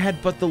fucking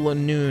headbutt the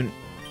Lanoon.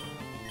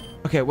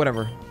 Okay,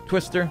 whatever.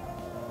 Twister.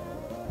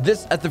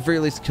 This at the very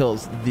least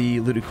kills the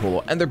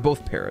Ludicolo, and they're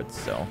both parrots,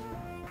 so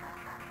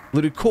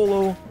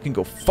Ludicolo can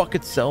go fuck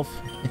itself.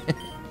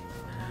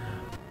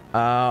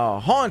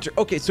 Haunter.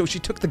 Okay, so she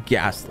took the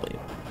Ghastly.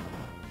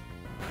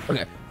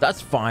 Okay,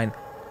 that's fine.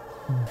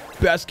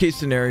 Best case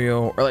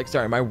scenario, or like,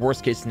 sorry, my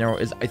worst case scenario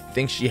is I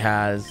think she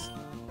has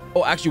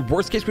Oh, actually,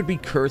 worst case would be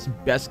curse.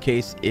 Best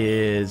case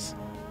is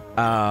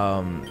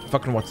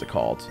fucking what's it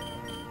called?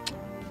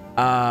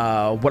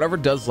 Whatever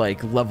does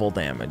like level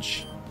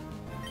damage.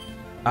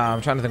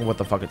 I'm trying to think of what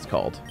the fuck it's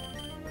called.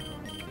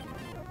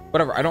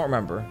 Whatever, I don't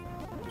remember.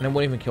 And it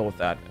wouldn't even kill with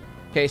that.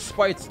 Okay,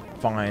 Spite's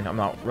fine. I'm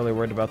not really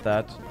worried about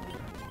that.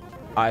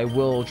 I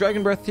will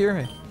Dragon Breath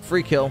here.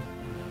 Free kill.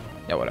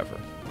 Yeah, whatever.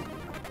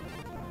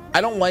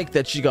 I don't like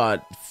that she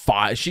got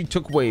 5. She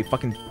took away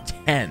fucking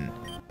 10.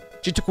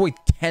 She took away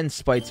 10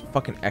 Spites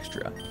fucking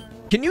extra.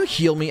 Can you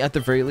heal me at the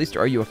very least, or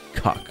are you a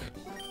cuck?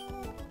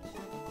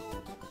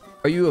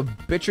 Are you a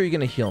bitch, or are you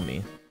gonna heal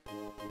me?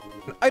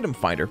 An item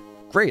finder.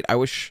 Great. I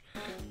wish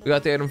we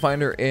got the item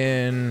finder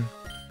in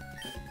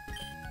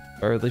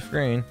Earth Leaf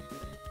Green.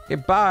 Okay,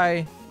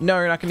 bye. No,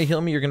 you're not gonna heal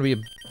me. You're gonna be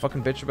a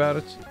fucking bitch about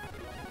it.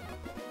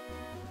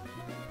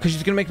 Because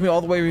she's gonna make me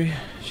all the way.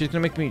 She's gonna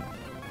make me.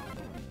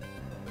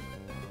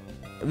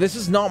 This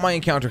is not my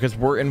encounter because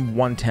we're in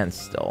 110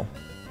 still.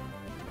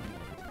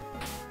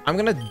 I'm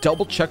gonna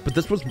double check, but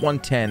this was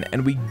 110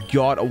 and we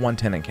got a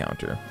 110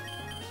 encounter.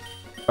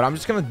 But I'm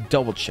just gonna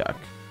double check.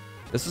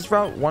 This is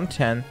route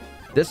 110.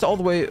 This all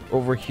the way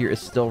over here is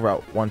still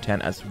route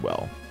 110 as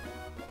well.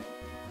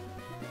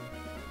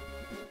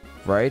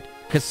 Right?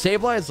 Because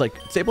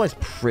Sableye is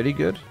pretty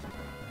good.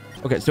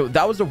 Okay, so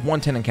that was a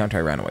 110 encounter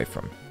I ran away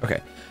from.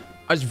 Okay.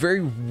 I was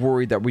very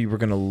worried that we were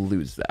gonna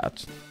lose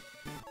that.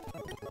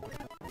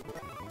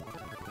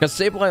 Because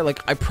Sableye,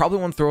 like, I probably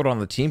won't throw it on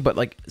the team, but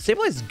like,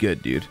 Sableye's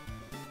good, dude.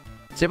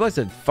 Sableye's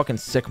a fucking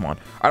sick mon.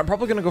 Alright, I'm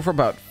probably gonna go for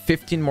about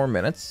 15 more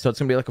minutes, so it's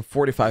gonna be like a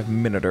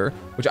 45-minuter,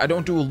 which I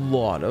don't do a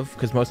lot of,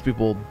 because most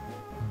people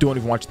don't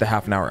even watch the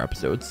half-an-hour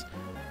episodes.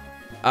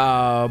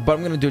 But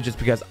I'm gonna do it just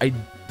because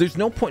there's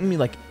no point in me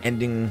like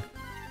ending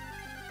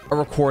a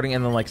recording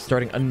and then like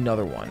starting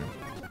another one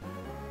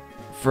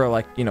for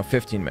like, you know,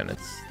 15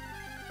 minutes.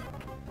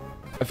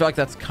 I feel like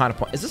that's kind of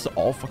point. Is this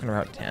all fucking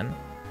route 10?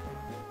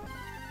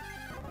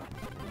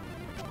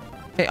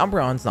 Hey,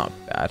 Umbreon's not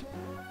bad.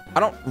 I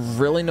don't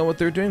really know what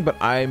they're doing,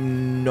 but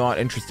I'm not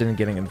interested in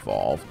getting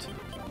involved.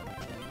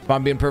 If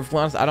I'm being perfectly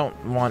honest, I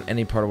don't want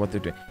any part of what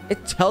they're doing.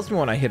 It tells me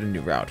when I hit a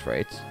new route,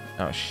 right?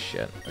 Oh,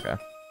 shit. Okay.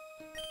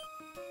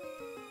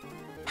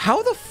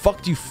 How the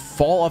fuck do you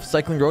fall off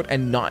Cycling Road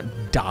and not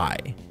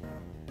die?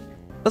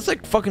 That's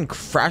like fucking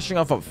crashing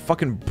off a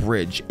fucking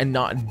bridge and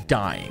not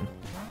dying.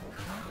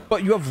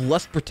 But you have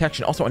less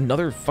protection. Also,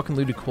 another fucking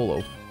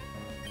Ludicolo.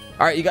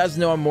 Alright, you guys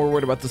know I'm more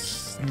worried about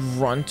this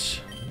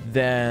runt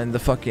than the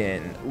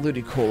fucking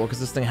Ludicolo, because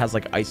this thing has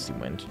like Icy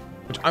Wind,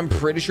 which I'm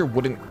pretty sure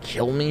wouldn't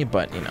kill me,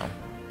 but you know,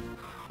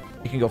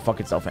 it can go fuck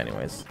itself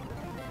anyways.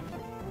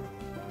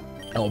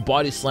 I will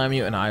body slam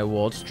you and I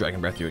will just Dragon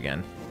Breath you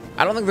again.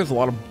 I don't think there's a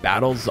lot of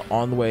battles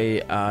on the way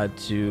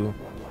to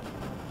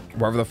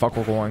wherever the fuck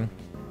we're going.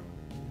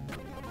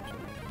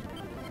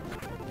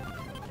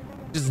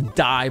 Just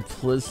die,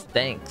 please.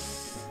 Thanks.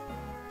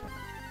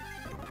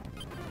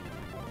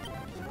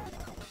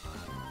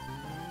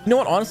 You know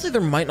what? Honestly,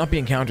 there might not be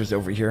encounters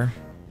over here,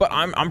 but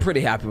I'm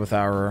pretty happy with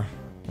our.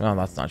 Well,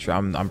 that's not true.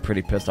 I'm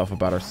pretty pissed off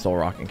about our Soul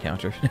Rock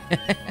encounter.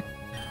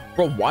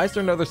 Bro, why is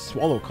there another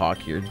Swallowcock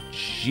here?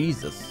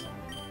 Jesus.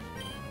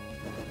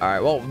 All right,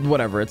 well,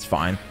 whatever. It's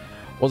fine.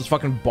 We'll just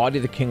fucking body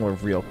the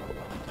Kingler real quick.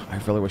 I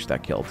really wish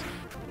that killed.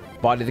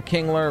 Body the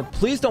Kingler.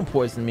 Please don't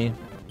poison me.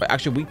 But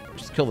actually, we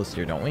just kill this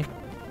here, don't we?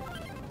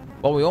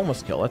 Well, we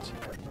almost kill it.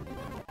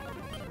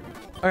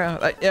 Oh,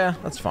 yeah,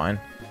 that's fine.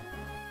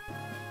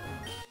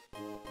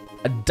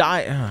 A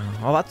die.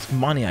 Oh, that's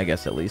money, I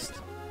guess, at least.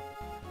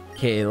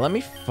 Okay, let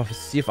me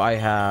see if I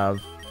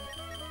have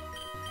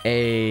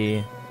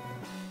a.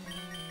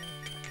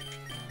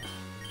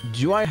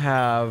 Do I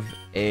have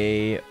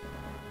a.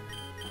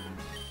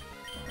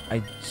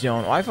 I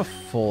don't. I have a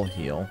full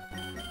heal.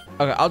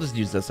 Okay, I'll just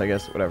use this, I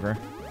guess. Whatever.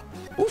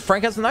 Ooh,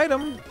 Frank has an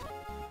item.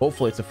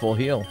 Hopefully, it's a full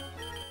heal.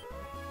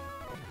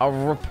 I'll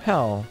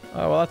repel.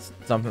 Oh, well, that's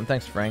something.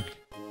 Thanks, Frank.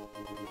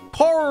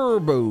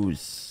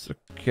 Carbos.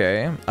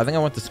 Okay. I think I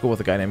went to school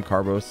with a guy named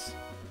Carbos.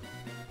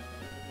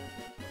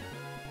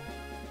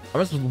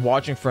 I'm just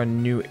watching for a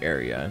new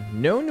area.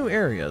 No new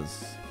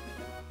areas.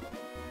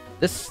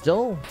 This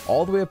still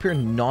all the way up here,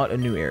 not a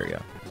new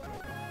area.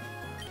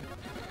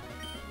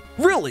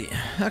 Really?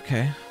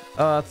 Okay.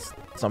 That's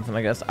something,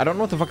 I guess. I don't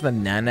know what the fuck the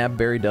Nanab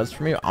berry does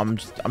for me. I'm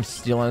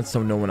stealing it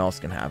so no one else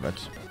can have it.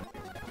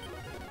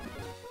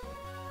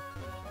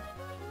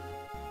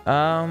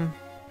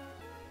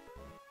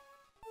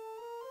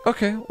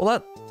 Okay, well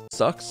that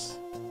sucks.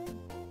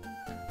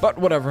 But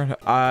whatever.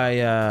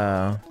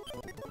 I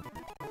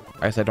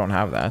guess I don't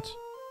have that.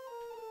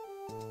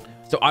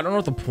 So I don't know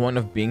what the point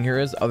of being here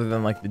is other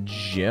than like the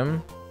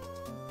gym.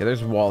 Yeah,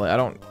 there's Wally.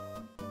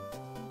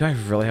 Do I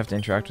really have to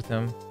interact with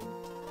him?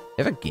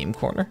 They have a game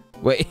corner?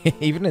 Wait,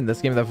 even in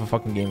this game they have a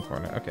fucking game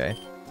corner. Okay.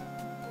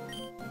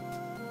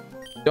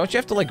 Don't you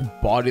have to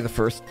like body the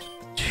first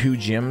 2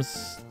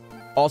 gyms?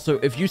 Also,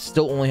 if you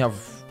still only have...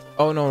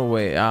 Oh, no,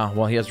 wait. Ah,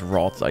 well, he has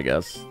Ralts, I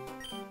guess.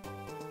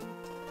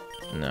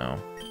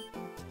 No.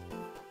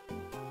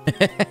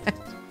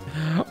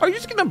 Are you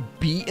just gonna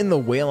be in the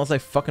way unless I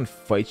fucking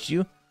fight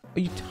you? Oh,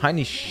 you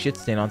tiny shit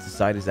stain on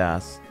society's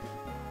ass.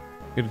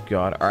 Good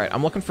God. All right,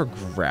 I'm looking for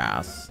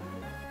grass.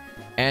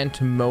 And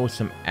to mow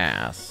some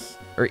ass.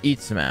 Or eat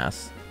some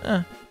ass.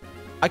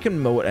 I can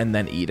mow it and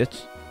then eat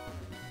it.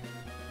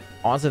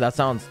 Honestly, that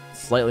sounds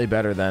slightly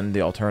better than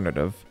the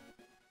alternative.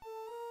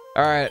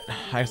 All right,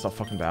 I guess I'll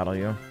fucking battle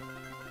you.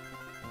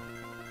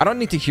 I don't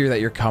need to hear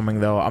that you're coming,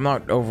 though. I'm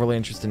not overly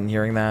interested in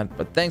hearing that,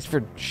 but thanks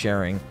for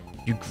sharing,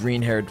 you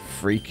green-haired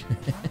freak.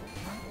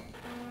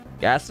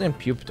 Ghastly and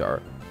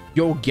Pupitar.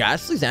 Yo,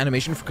 Ghastly's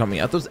animation for coming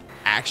out, those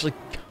actually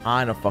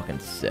kind of fucking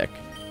sick.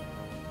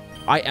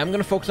 I am going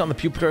to focus on the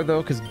Pupitar,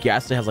 though, because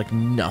Ghastly has, like,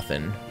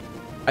 nothing.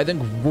 I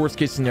think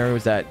worst-case scenario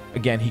is that,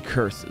 again, he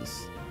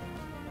curses.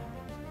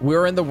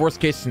 We're in the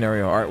worst-case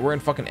scenario. All right, we're in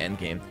fucking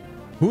endgame.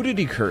 Who did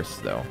he curse,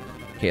 though?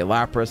 Okay,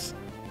 Lapras.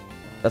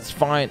 That's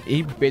fine.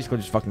 He basically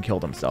just fucking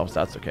killed himself,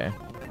 so that's okay.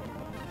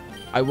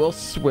 I will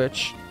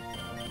switch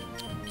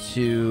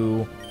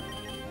to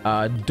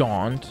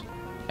Daunt,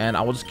 and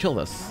I will just kill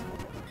this.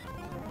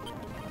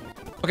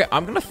 Okay,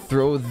 I'm gonna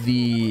throw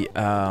the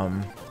I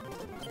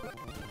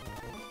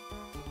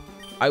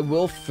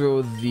will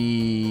throw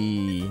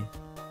the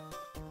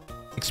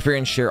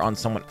experience share on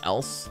someone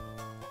else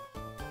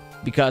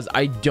because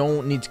I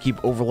don't need to keep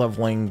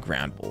overleveling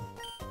Granbull.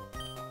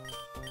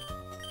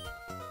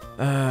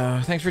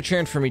 Thanks for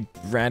cheering for me,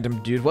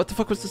 random dude. What the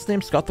fuck was this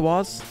name? Scott the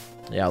Waz?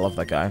 Yeah, I love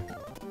that guy.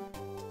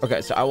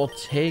 Okay, so I will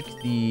take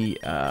the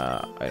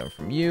item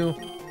from you.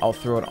 I'll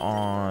throw it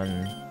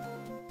on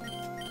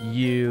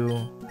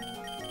you.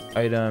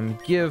 Item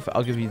give.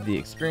 I'll give you the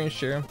experience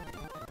share.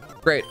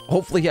 Great.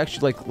 Hopefully he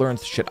actually like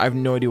learns shit. I have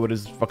no idea what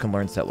his fucking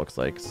learn set looks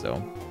like,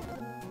 so.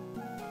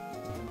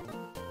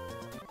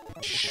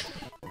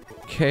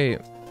 Okay.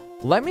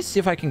 Let me see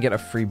if I can get a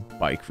free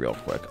bike real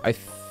quick. I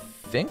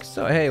think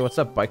so. Hey, what's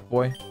up, bike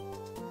boy?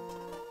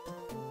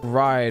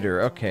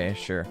 Rider. Okay,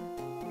 sure.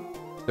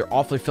 They're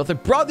awfully filthy.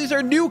 Bro, these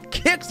are new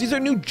kicks. These are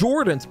new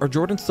Jordans. Are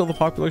Jordans still the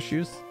popular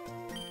shoes?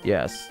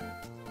 Yes.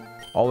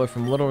 All the way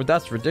from Little.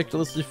 That's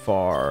ridiculously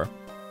far.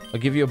 I'll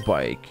give you a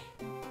bike.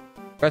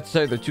 I have to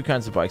tell you, there are two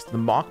kinds of bikes. The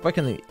mock bike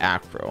and the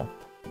acro.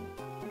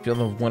 Feel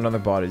the wind on their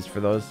bodies for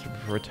those who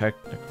prefer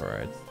technical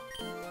rides.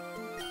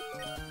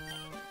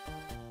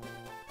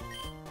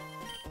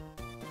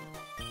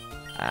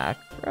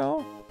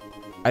 Acro?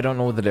 I don't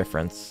know the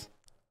difference.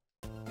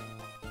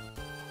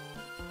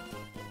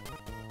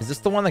 Is this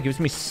the one that gives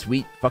me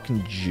sweet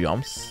fucking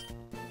jumps?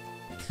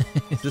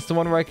 Is this the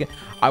one where I can...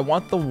 I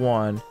want the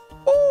one...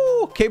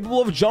 Oh,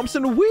 capable of jumps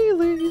and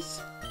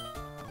wheelies.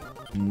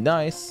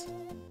 Nice.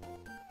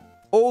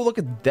 Oh, look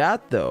at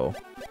that, though.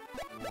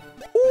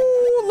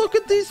 Oh, look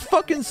at these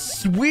fucking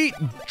sweet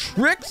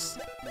tricks.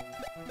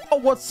 Oh,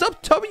 what's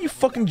up, Tubby? You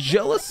fucking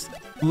jealous?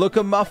 Look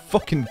at my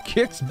fucking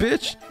kicks,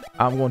 bitch.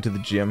 I'm going to the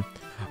gym.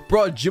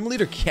 Bro, gym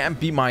leader can't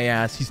beat my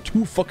ass. He's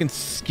too fucking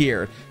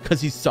scared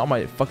because he saw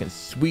my fucking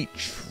sweet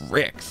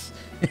tricks.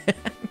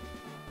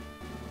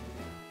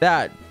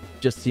 That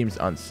just seems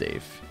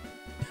unsafe.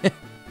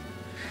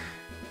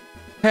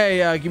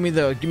 Hey, give me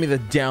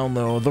the down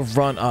low, the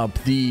run up,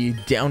 the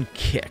down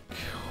kick,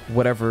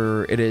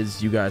 whatever it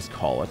is you guys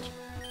call it.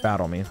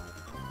 Battle me.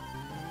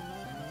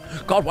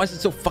 God, why is it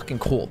so fucking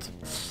cold?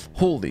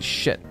 Holy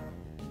shit.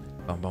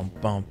 Bum, bum,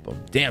 bum, bum.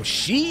 Damn,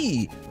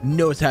 she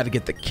knows how to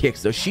get the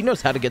kicks, though. She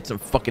knows how to get some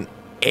fucking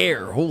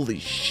air. Holy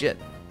shit.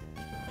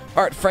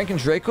 All right, Frank and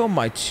Draco,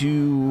 my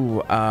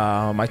two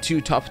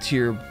top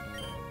tier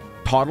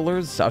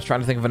toddlers. I was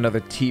trying to think of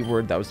another T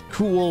word that was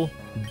cool.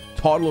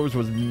 Toddlers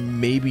was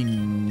maybe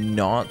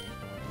not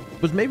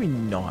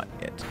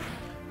it.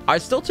 I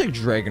still take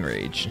Dragon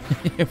Rage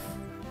if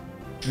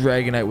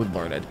Dragonite would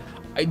learn it.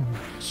 I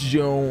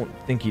don't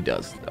think he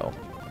does, though,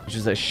 which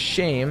is a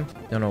shame.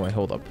 No, wait,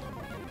 hold up.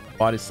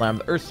 Body Slam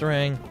the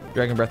Ursaring,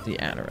 Dragon Breath the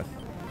Anorith.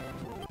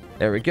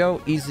 There we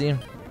go, easy.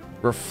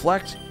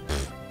 Reflect.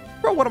 Pfft.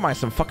 Bro, what am I,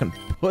 some fucking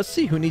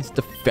pussy who needs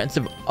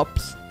defensive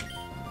ups?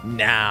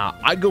 Nah,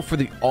 I go for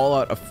the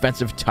all-out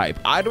offensive type.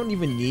 I don't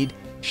even need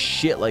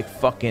shit like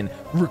fucking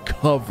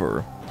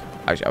recover.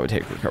 Actually, I would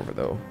take recover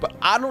though, but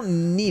I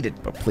don't need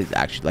it. But please,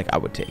 actually, like, I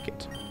would take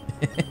it.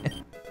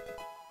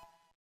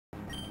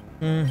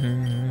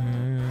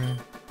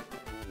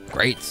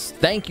 Great,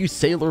 thank you,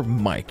 Sailor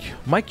Mike.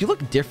 Mike, you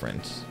look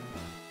different.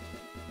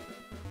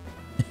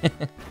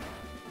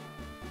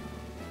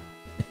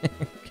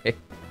 Okay,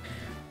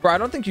 bro, I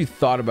don't think you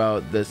thought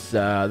about this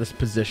this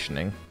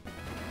positioning.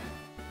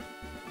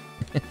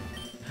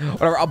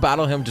 Whatever, I'll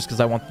battle him just because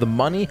I want the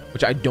money,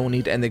 which I don't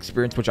need, and the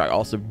experience, which I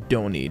also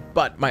don't need,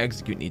 but my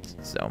execute needs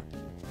it, so.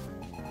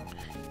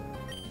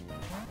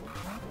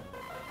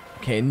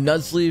 Okay,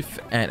 Nuzleaf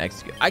and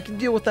execute. I can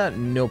deal with that,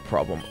 no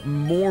problem.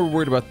 More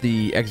worried about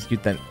the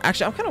execute than...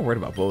 Actually, I'm kind of worried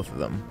about both of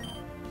them.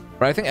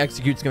 But I think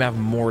execute's gonna have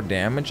more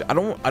damage. I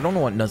don't know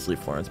what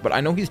Nuzleaf learns, but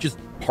I know he's just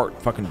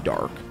part fucking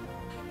dark.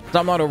 So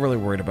I'm not overly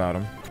worried about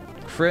him.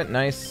 Crit,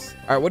 nice.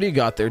 All right, what do you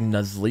got there,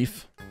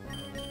 Nuzleaf?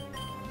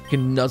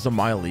 Can nuzzle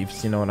my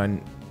leaves, you know what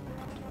I...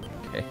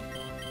 Okay,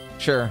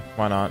 sure,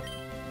 why not?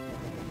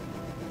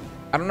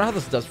 I don't know how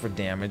this does for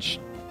damage.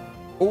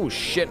 Oh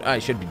shit, I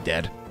should be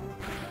dead.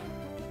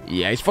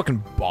 Yeah, he's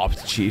fucking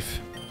bopped, Chief.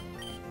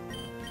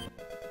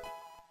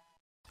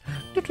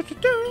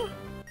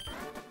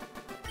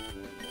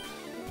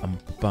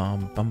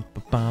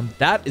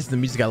 That is the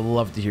music I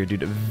love to hear,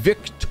 dude.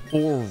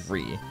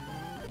 Victory.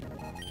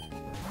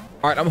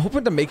 All right, I'm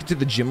hoping to make it to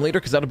the gym later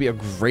because that'll be a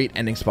great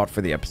ending spot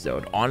for the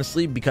episode.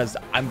 Honestly, because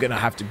I'm gonna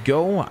have to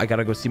go. I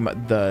gotta go see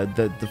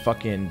the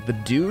fucking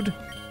dude.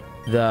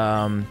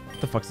 The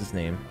fuck's his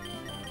name?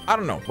 I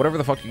don't know. Whatever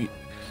the fuck.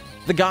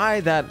 The guy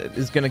that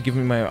is gonna give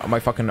me my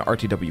fucking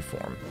RTW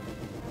form.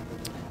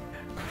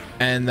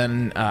 And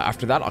then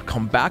after that, I'll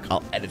come back.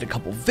 I'll edit a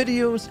couple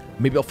videos.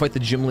 Maybe I'll fight the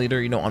gym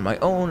leader, you know, on my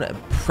own.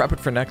 Prep it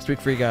for next week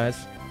for you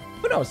guys.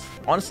 Who knows?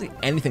 Honestly,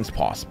 anything's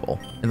possible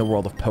in the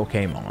world of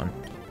Pokemon.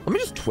 Let me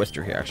just twist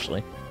her here,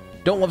 actually.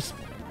 Don't love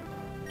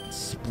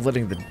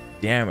splitting the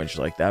damage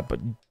like that, but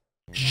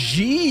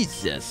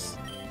Jesus.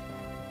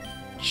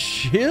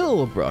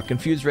 Chill, bro.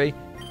 Confuse Ray.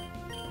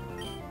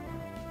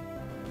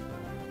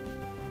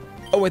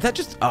 Oh, wait, that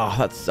just... Oh,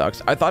 that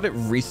sucks. I thought it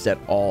reset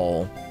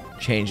all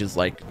changes,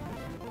 like,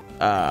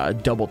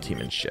 double team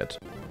and shit.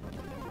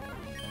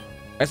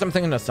 I guess I'm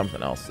thinking of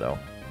something else, though.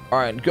 All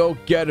right, go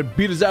get it.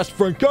 Beat his ass,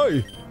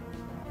 Frankie.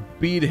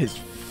 Beat his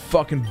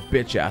fucking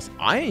bitch ass.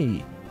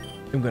 I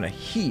am gonna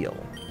heal.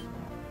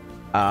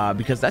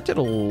 Because that did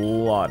a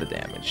lot of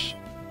damage.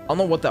 I don't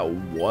know what that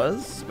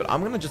was, but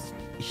I'm gonna just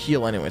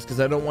heal anyways, because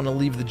I don't want to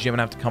leave the gym and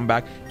have to come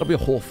back. It'll be a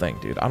whole thing,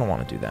 dude. I don't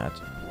want to do that.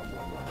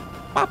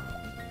 Pop.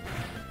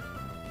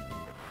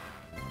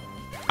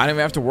 I don't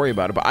even have to worry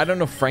about it, but I don't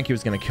know if Frankie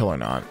was gonna kill or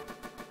not.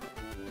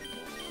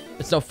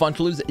 It's no fun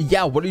to lose.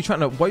 Yeah, why are you trying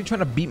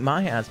to beat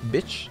my ass,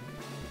 bitch?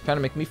 Trying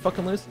to make me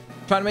fucking lose?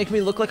 Trying to make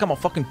me look like I'm a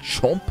fucking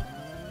chump?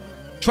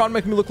 Trying to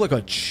make me look like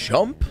a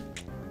chump?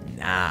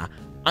 Nah,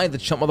 I ain't the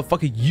chump,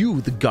 motherfucker.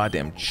 You the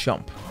goddamn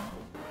chump.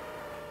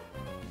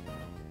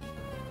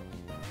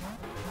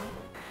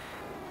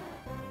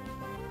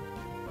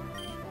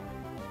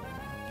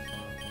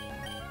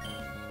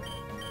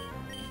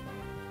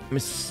 I'm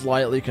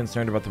slightly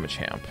concerned about the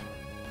Machamp.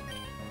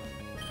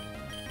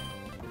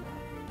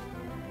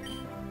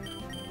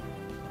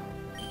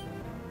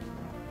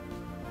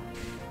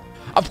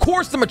 Of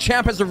course the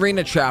Machamp has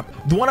Arena Trap.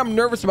 The one I'm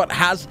nervous about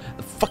has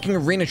the fucking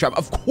Arena Trap.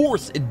 Of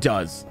course it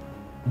does.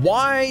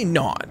 Why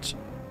not?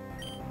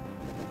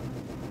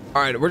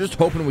 All right, we're just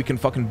hoping we can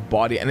fucking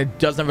body and it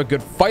doesn't have a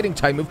good fighting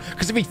type move.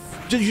 Because if he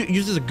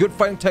uses a good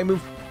fighting type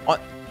move on...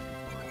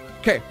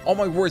 Okay, all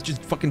my words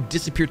just fucking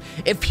disappeared.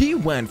 If he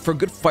went for a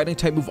good fighting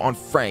type move on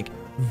Frank,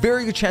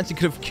 very good chance he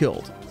could have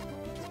killed.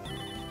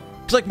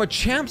 It's like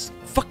Machamp's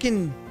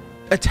fucking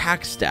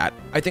attack stat,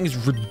 I think, is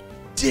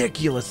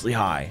ridiculously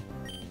high.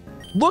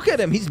 Look at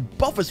him. He's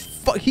buff as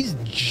fuck. He's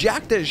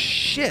jacked as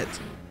shit.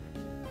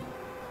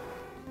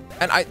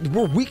 And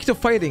we're weak to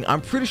fighting. I'm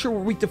pretty sure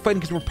we're weak to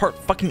fighting because we're part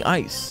fucking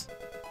ice.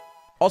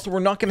 Also, we're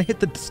not going to hit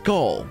the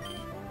skull.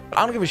 But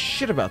I don't give a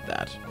shit about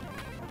that.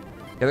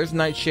 Yeah, there's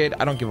Nightshade.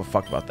 I don't give a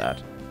fuck about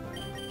that.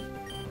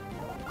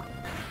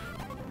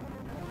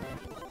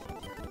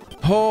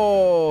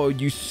 Oh,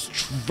 you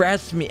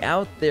stress me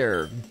out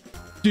there,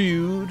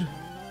 dude.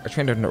 I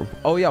trained under...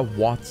 Oh, yeah,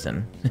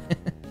 Watson.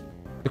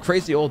 The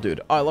crazy old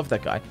dude. Oh, I love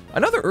that guy.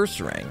 Another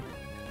Ursaring.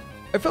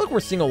 I feel like we're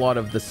seeing a lot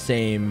of the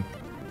same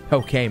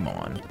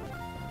Pokemon.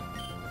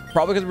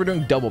 Probably because we're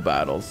doing double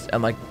battles.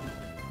 And, like,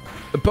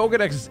 the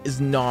Pokedex is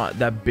not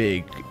that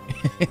big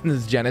in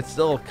this gen. It's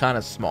still kind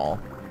of small.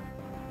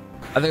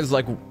 I think it's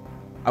like,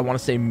 I want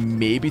to say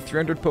maybe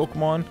 300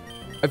 Pokemon.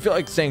 I feel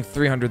like saying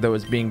 300, though,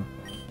 is being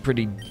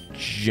pretty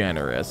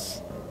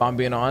generous. If I'm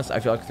being honest,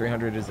 I feel like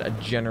 300 is a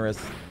generous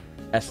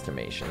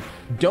estimation.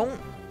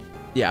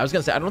 Yeah, I was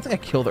going to say, I don't think I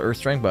kill the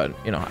Ursaring, but,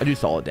 you know, I do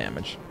solid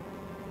damage.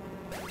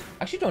 I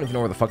actually don't even know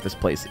where the fuck this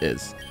place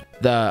is.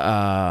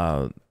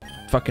 The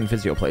fucking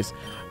physio place.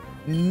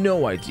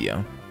 No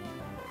idea.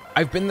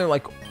 I've been there,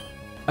 like,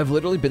 I've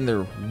literally been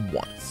there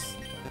once.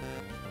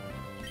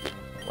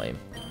 Lame.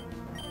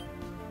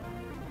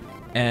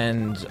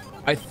 And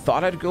I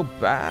thought I'd go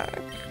back,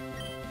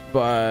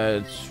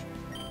 but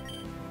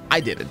I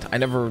didn't. I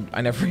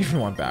never even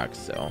went back,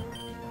 so.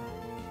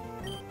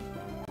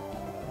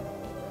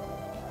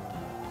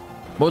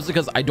 Mostly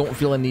because I don't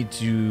feel a need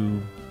to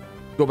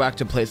go back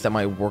to a place that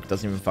my work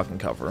doesn't even fucking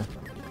cover.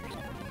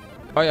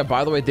 Oh yeah,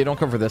 by the way, they don't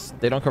cover this.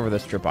 They don't cover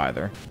this trip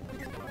either.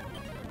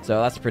 So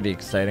that's pretty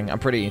exciting. I'm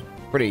pretty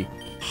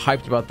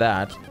hyped about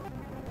that.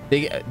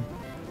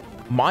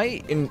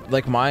 My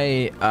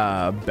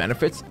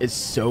benefits is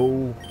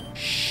so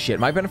shit.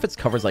 My benefits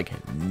covers like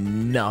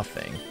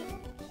nothing.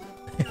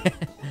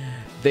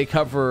 They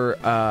cover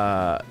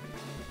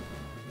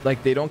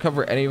like they don't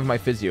cover any of my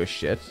physio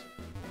shit.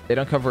 They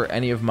don't cover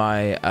any of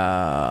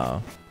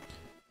my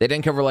they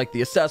didn't cover like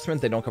the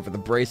assessment. They don't cover the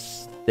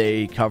brace.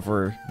 They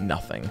cover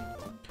nothing,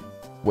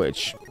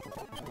 which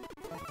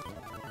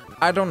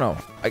I don't know,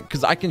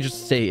 because I can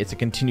just say it's a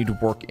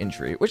continued work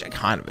injury, which it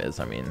kind of is.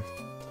 I mean,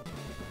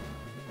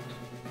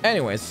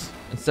 anyways,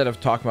 instead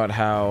of talking about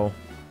how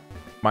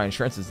my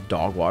insurance is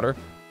dog water,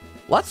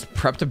 let's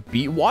prep to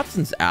beat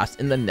Watson's ass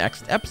in the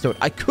next episode.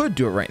 I could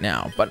do it right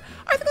now, but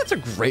I think that's a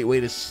great way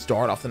to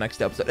start off the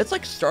next episode. It's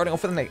like starting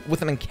off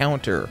with an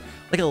encounter,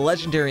 like a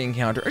legendary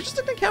encounter, or just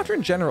an encounter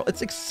in general.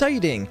 It's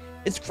exciting.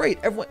 It's great.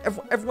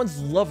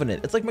 Everyone's loving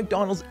it. It's like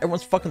McDonald's.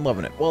 Everyone's fucking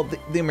loving it. Well,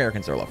 the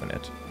Americans are loving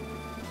it.